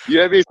company. You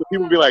know what I mean? So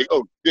people be like,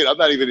 oh, shit, I'm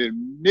not even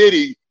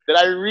admitting that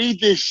I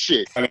read this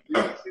shit.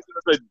 It's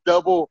a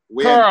double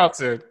win.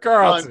 Carlton.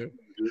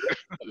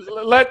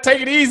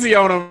 Take it easy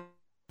on him.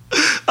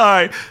 All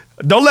right.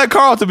 Don't let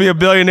Carlton be a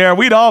billionaire.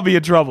 We'd all be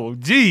in trouble.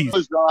 Jeez. He's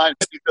a $1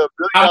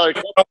 billion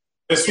company.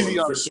 This one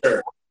for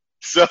sure.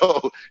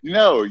 So,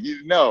 no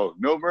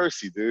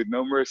mercy, dude.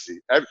 No mercy.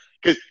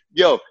 Because,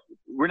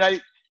 we're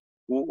not,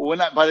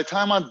 by the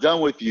time I'm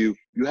done with you,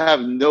 you have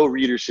no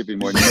readership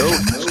anymore. No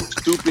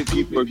stupid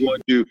people are going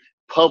to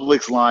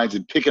Publix lines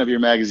and picking up your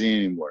magazine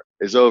anymore.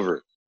 It's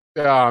over.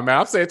 Yeah, man.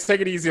 I'm saying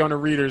take it easy on the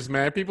readers,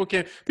 man. People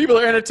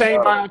are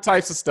entertained by all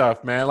types of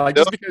stuff, man. Like,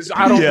 just because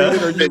I don't read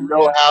it or you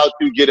know how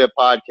to get a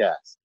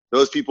podcast.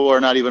 Those people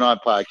are not even on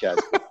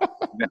podcasts.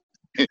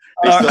 They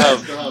still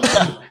have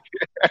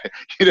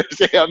you know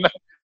what I'm saying?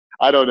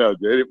 I don't know,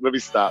 dude. Let me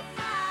stop.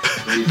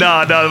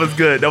 No, that was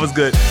good. That was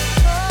good.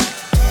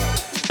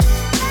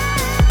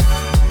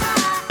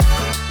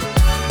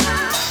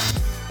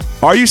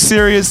 Are you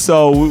serious?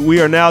 So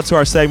we are now to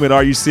our segment,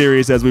 Are You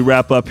Serious, as we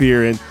wrap up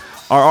here. And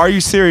our Are You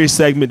Serious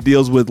segment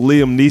deals with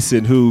Liam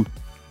Neeson, who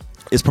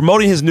is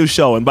promoting his new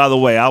show. And by the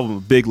way, I'm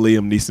a big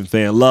Liam Neeson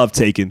fan, love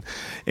Taken.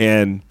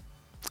 And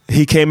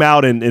he came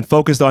out and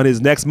focused on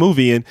his next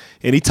movie. And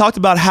he talked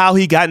about how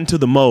he got into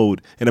the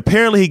mode. And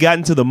apparently he got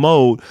into the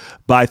mode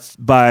by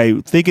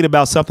thinking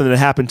about something that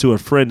happened to a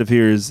friend of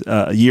his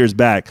years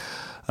back.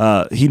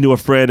 He knew a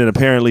friend, and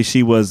apparently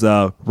she was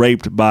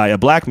raped by a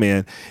black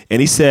man.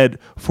 And he said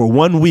for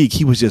 1 week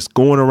he was just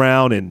going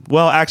around and,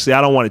 well, actually,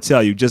 I don't want to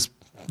tell you. Just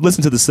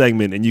listen to the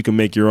segment and you can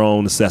make your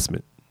own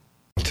assessment.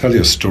 I'll tell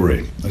you a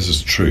story. This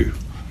is true.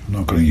 I'm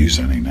not going to use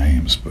any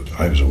names, but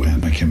I was away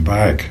and I came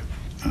back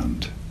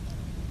and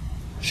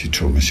she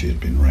told me she had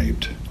been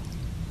raped.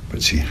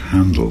 But she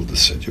handled the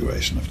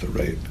situation of the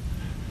rape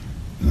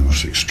in the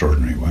most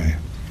extraordinary way.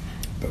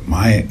 But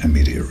my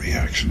immediate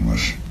reaction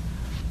was,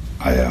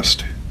 I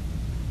asked,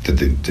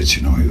 did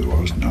she know who it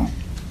was? No.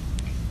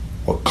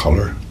 What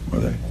color were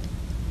they?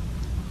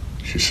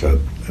 She said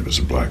it was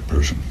a black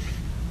person.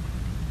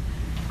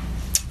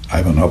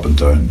 I went up and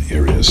down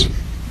areas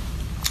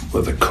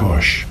with a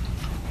cosh,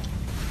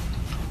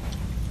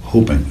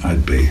 hoping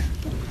I'd be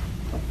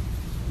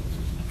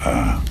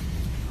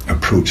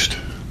approached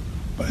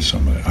by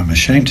somebody. I'm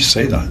ashamed to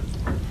say that.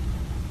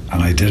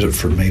 And I did it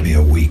for maybe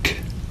a week,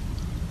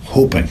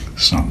 hoping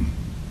some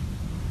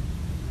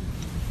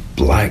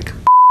black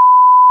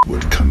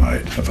would come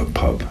out of a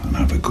pub and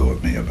have a go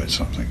at me about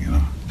something,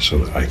 so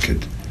that I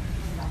could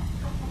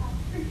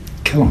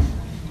kill him.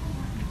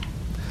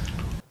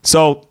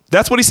 So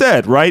that's what he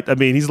said, right? I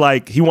mean, he's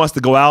like, he wants to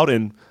go out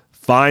and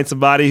find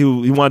somebody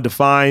who he wanted to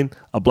find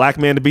a black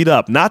man to beat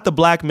up. Not the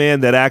black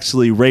man that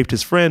actually raped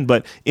his friend,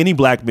 but any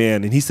black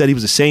man. And he said he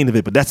was ashamed of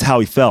it, but that's how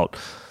he felt.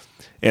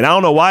 And I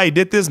don't know why he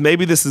did this.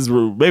 Maybe this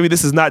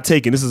is not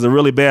Taken. This is a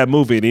really bad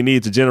movie and he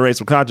needs to generate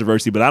some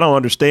controversy, but I don't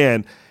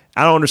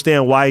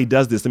understand why he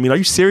does this. I mean, are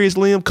you serious,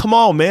 Liam? Come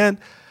on, man.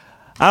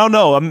 I don't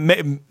know.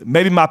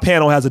 Maybe my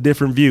panel has a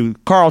different view.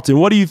 Carlton,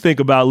 what do you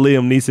think about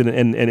Liam Neeson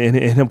and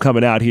him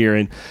coming out here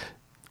and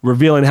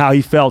revealing how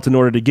he felt in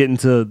order to get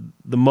into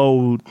the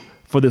mode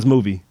for this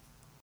movie?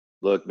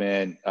 Look,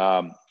 man,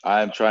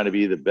 I'm trying to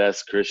be the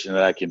best Christian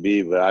that I can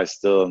be, but I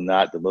still am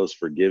not the most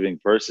forgiving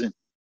person.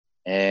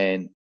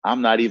 And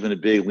I'm not even a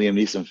big Liam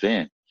Neeson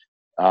fan.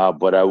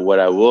 But what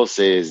I will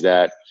say is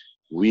that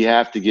we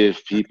have to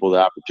give people the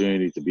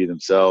opportunity to be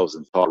themselves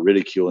and start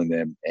ridiculing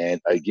them.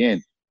 And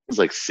again, he's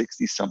like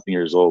 60-something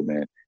years old,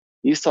 man.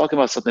 He's talking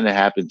about something that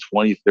happened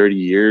 20, 30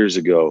 years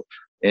ago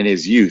in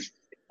his youth.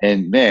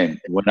 And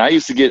man, when I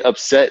used to get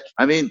upset,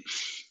 I mean,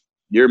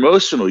 you're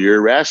emotional, you're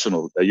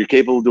irrational, you're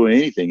capable of doing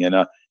anything. And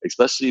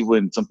especially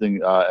when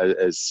something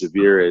as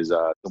severe as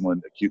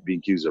someone being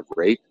accused of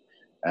rape,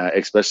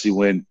 especially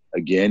when,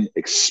 again,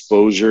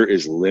 exposure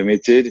is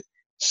limited.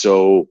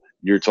 So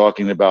you're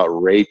talking about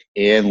rape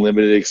and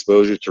limited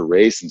exposure to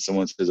race, and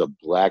someone says a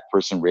black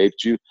person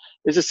raped you.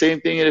 It's the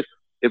same thing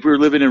if we were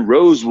living in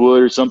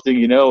Rosewood or something,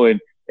 you know,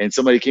 and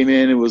somebody came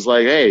in and was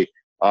like, hey,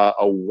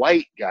 a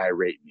white guy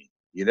raped me.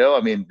 You know,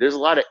 I mean, there's a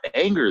lot of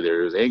anger there.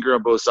 There's anger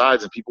on both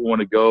sides, and people want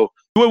to go.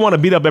 You wouldn't want to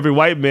beat up every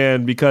white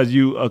man because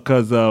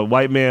one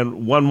white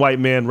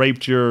man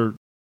raped your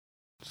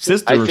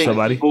sister or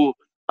somebody.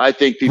 I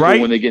think people,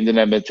 right? When they get into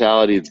that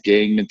mentality, it's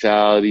gang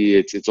mentality.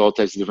 It's all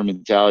types of different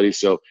mentalities.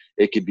 So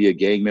it could be a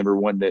gang member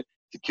wanting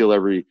to kill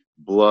every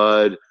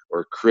blood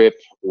or Crip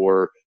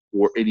or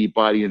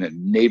anybody in a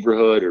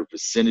neighborhood or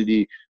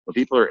vicinity. When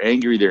people are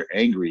angry, they're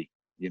angry,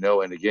 you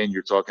know. And again,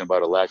 you're talking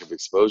about a lack of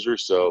exposure.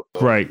 So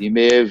right. He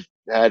may have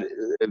had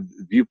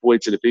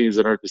viewpoints and opinions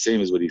that aren't the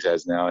same as what he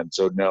has now. And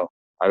so, no,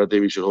 I don't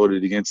think we should hold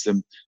it against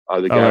him.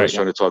 The guy was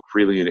trying to talk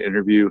freely in an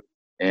interview,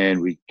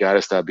 and we got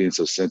to stop being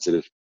so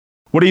sensitive.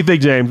 What do you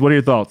think, James? What are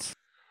your thoughts?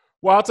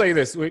 Well, I'll tell you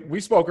this. We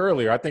spoke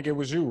earlier. I think it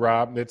was you,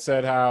 Rob, that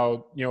said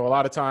how, you know, a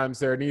lot of times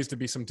there needs to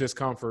be some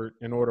discomfort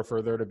in order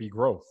for there to be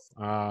growth.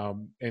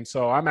 And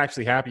so I'm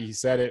actually happy he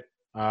said it.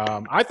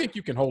 I think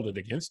you can hold it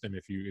against him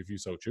if you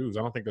so choose.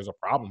 I don't think there's a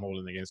problem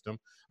holding it against him.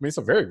 I mean, it's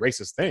a very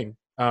racist thing.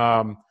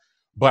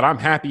 But I'm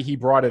happy he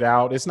brought it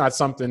out. It's not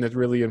something that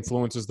really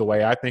influences the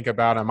way I think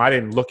about him. I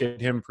didn't look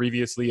at him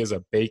previously as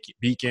a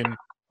beacon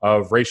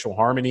of racial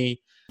harmony.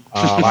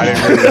 I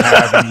didn't really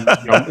have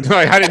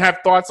I didn't have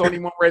thoughts on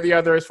him one way or the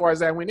other as far as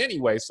that went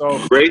anyway.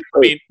 So great. I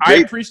mean, I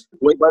appreciate.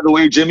 Wait, by the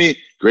way, Jimmy,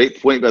 great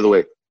point. By the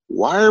way,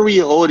 why are we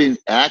holding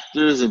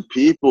actors and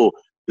people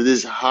to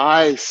this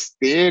high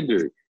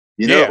standard?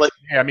 You know,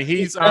 I mean,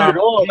 he's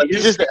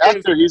just an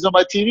actor. He's on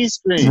my TV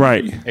screen.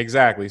 Right.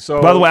 Exactly.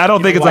 So, by the way, I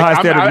don't think it's a high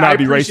standard to not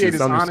be racist. I appreciate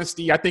his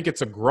honesty. I think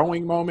it's a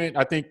growing moment.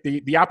 I think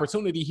the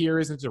opportunity here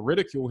isn't to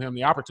ridicule him.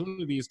 The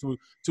opportunity is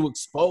to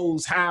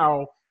expose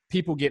how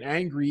people get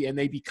angry and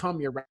they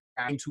become irrational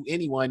to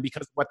anyone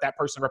because of what that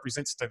person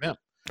represents to them.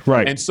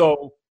 Right. And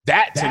so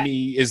that to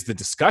me is the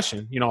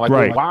discussion, you know, like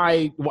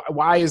right.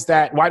 why is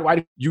that? Why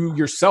do you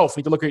yourself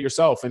need to look at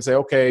yourself and say,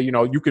 okay, you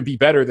know, you can be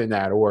better than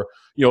that, or,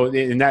 you know,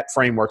 in that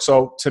framework.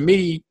 So to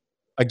me,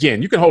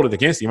 again, you can hold it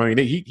against him. I mean,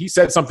 he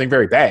said something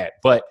very bad,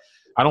 but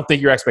I don't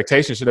think your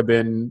expectation should have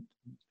been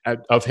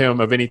of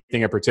him of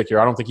anything in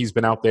particular. I don't think he's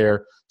been out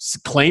there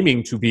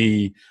claiming to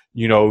be,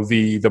 you know,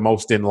 the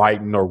most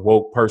enlightened or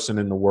woke person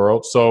in the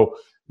world. So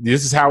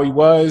this is how he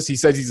was. He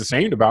says he's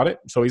ashamed about it.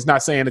 So he's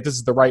not saying that this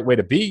is the right way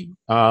to be,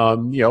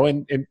 you know,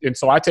 and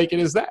so I take it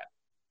as that.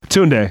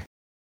 Tunde.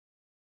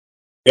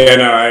 Yeah,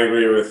 no, I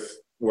agree with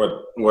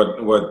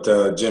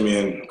what Jimmy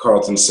and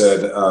Carlton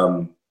said.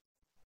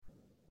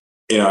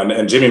 You know,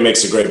 and Jimmy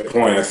makes a great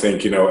point. I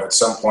think, you know, at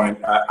some point,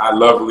 I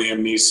love Liam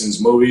Neeson's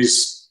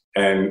movies.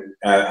 And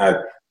I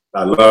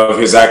love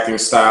his acting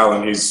style,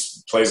 and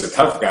plays a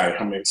tough guy.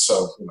 I mean,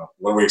 so, you know,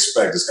 what do we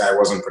expect? This guy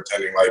wasn't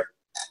pretending like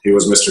he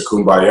was Mr.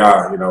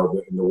 Kumbaya, you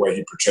know, in the way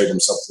he portrayed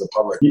himself to the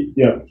public.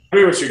 Yeah, I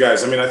agree with you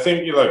guys. I mean, I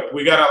think, look,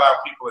 we got to allow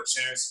people a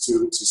chance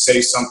to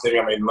say something.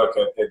 I mean, look,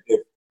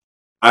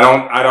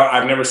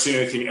 I've never seen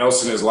anything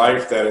else in his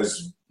life that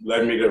has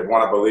led me to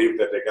want to believe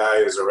that the guy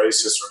is a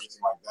racist or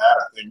anything like that.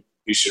 I think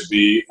he should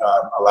be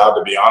allowed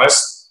to be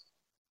honest.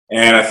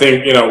 And I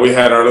think, you know, we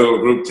had our little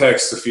group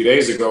text a few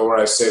days ago where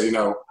I said, you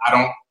know,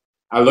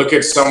 I look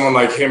at someone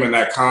like him in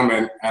that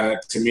comment, and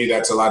to me,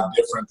 that's a lot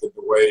different than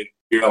the way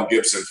Mel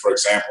Gibson, for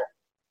example,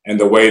 and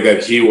the way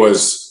that he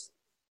was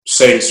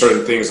saying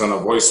certain things on a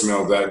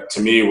voicemail that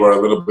to me were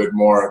a little bit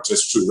more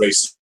just too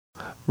racist.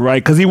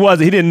 Right, because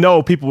he didn't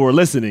know people were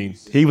listening.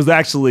 He was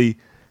actually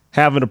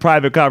having a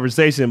private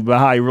conversation about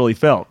how he really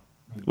felt.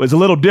 It was a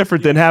little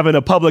different than having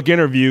a public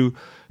interview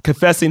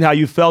confessing how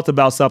you felt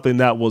about something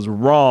that was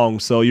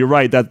wrong. So you're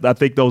right. That I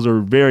think those are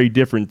very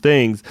different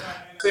things.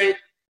 I think,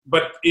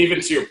 but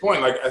even to your point,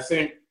 like, I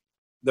think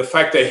the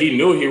fact that he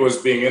knew he was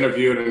being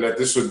interviewed and that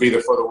this would be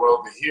for the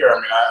world to hear, I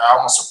mean, I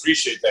almost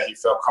appreciate that he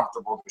felt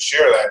comfortable to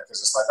share that, because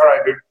it's like, all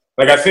right, dude.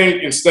 Like, I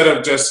think instead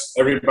of just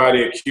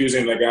everybody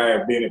accusing the guy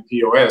of being a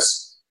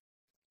POS,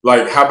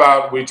 like, how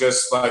about we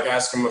just, like,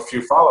 ask him a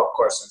few follow-up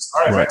questions?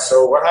 All right, right.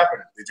 So what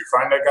happened? Did you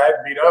find that guy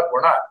beat up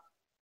or not?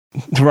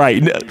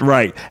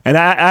 Right. And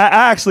I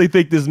actually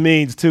think this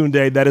means,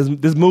 Tunde, that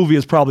this movie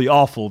is probably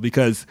awful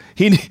because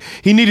he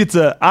needed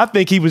to, I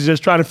think he was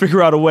just trying to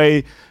figure out a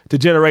way to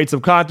generate some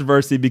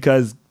controversy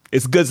because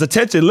it's good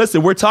attention.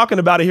 Listen, we're talking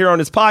about it here on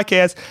this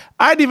podcast.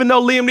 I didn't even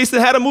know Liam Neeson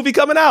had a movie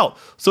coming out.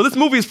 So this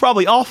movie is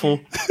probably awful.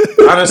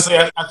 Honestly,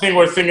 I think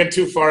we're thinking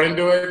too far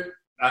into it.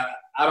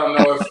 I don't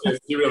know if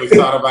you really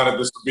thought about it,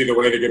 this would be the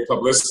way to get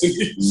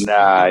publicity.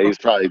 Nah,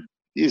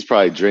 he's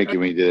probably drinking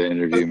when he did an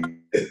interview.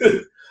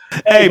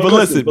 Hey, but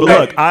listen,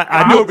 look,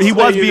 I knew he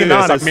was being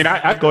honest.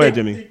 I mean, go ahead,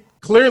 Jimmy.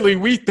 clearly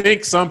we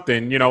think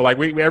something, like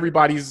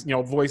everybody's,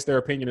 voiced their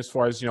opinion as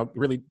far as,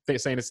 really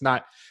saying it's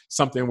not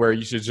something where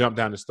you should jump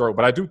down his throat.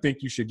 But I do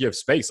think you should give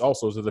space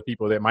also to the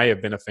people that might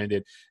have been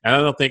offended. And I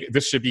don't think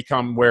this should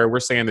become where we're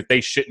saying that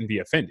they shouldn't be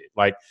offended.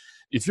 Like,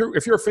 if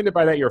you're offended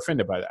by that, you're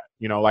offended by that.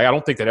 I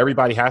don't think that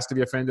everybody has to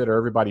be offended or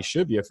everybody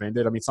should be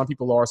offended. I mean, some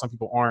people are, some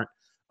people aren't.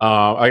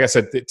 Like I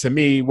said, to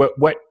me,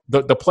 what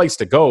the place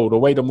to go, the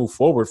way to move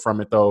forward from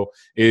it, though,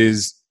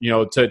 is,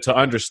 to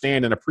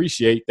understand and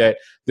appreciate that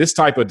this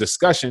type of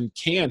discussion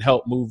can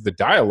help move the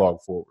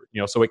dialogue forward,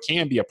 so it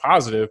can be a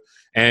positive.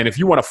 And if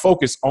you want to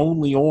focus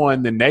only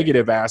on the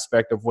negative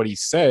aspect of what he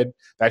said,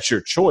 that's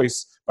your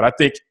choice. But I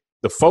think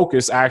the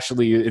focus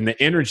actually and the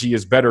energy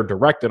is better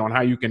directed on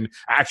how you can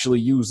actually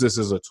use this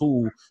as a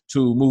tool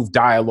to move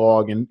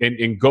dialogue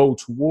and go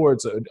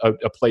towards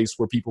a place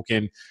where people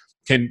can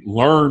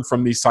learn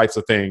from these types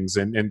of things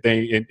and no,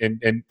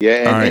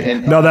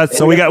 that's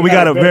so we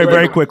got it very,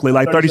 very quickly,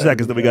 like 30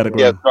 seconds that we got to go.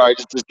 Yeah, sorry,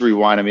 just to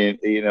rewind. I mean,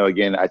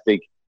 again, I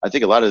think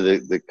a lot of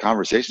the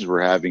conversations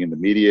we're having in the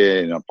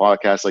media and on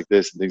podcasts like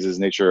this and things of this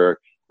nature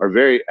are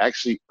very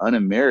actually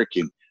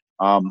un-American.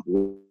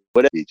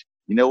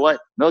 You know what?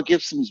 Mel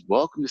Gibson is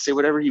welcome to say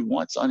whatever he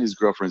wants on his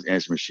girlfriend's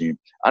answer machine.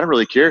 I don't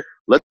really care.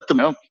 Let them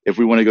know if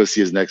we want to go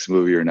see his next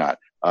movie or not.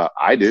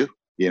 I do,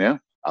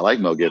 I like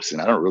Mel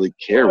Gibson. I don't really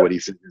care what he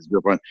says to his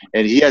girlfriend.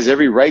 And he has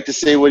every right to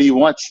say what he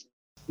wants.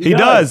 He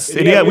does.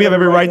 And we have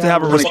every right to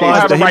have a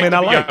response that he may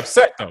not like.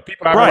 Upset, though.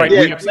 People have a right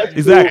to be upset.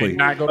 Exactly.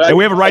 And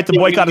we have a right to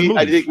boycott his movie.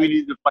 I think we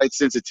need to fight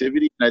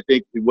sensitivity. And I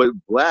think what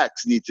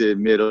blacks need to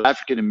admit,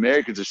 African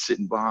Americans are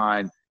sitting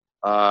behind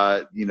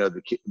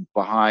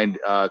behind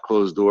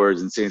closed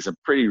doors and saying some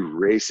pretty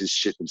racist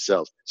shit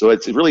themselves. So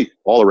it's really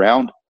all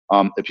around.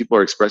 If people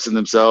are expressing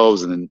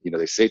themselves and then,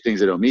 they say things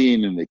they don't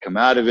mean and they come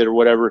out of it or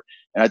whatever.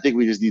 And I think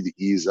we just need to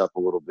ease up a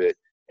little bit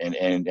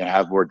and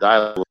have more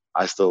dialogue.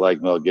 I still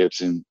like Mel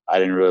Gibson. I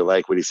didn't really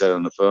like what he said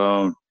on the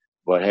phone,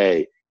 but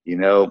hey,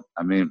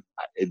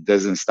 it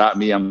doesn't stop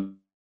me. I'm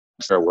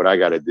start what I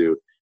got to do.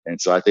 And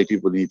so I think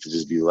people need to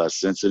just be less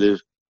sensitive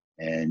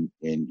and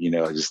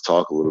just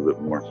talk a little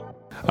bit more.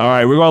 All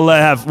right, we'll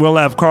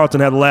have Carlton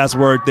have the last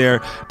word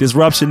there.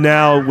 Disruption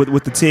now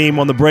with the team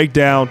on the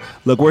breakdown.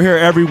 Look, we're here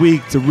every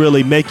week to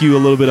really make you a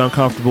little bit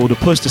uncomfortable, to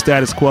push the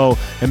status quo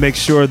and make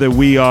sure that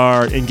we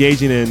are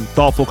engaging in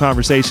thoughtful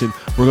conversation.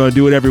 We're going to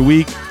do it every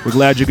week. We're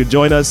glad you could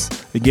join us.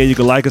 Again, you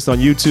can like us on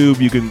YouTube.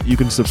 You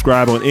can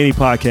subscribe on any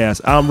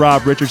podcast. I'm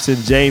Rob Richardson,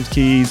 James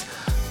Keys,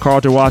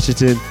 Carlton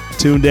Washington,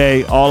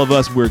 Tunde. All of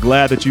us, we're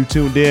glad that you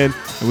tuned in,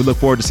 and we look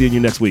forward to seeing you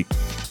next week.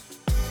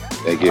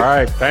 Thank you. All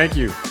right, thank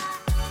you.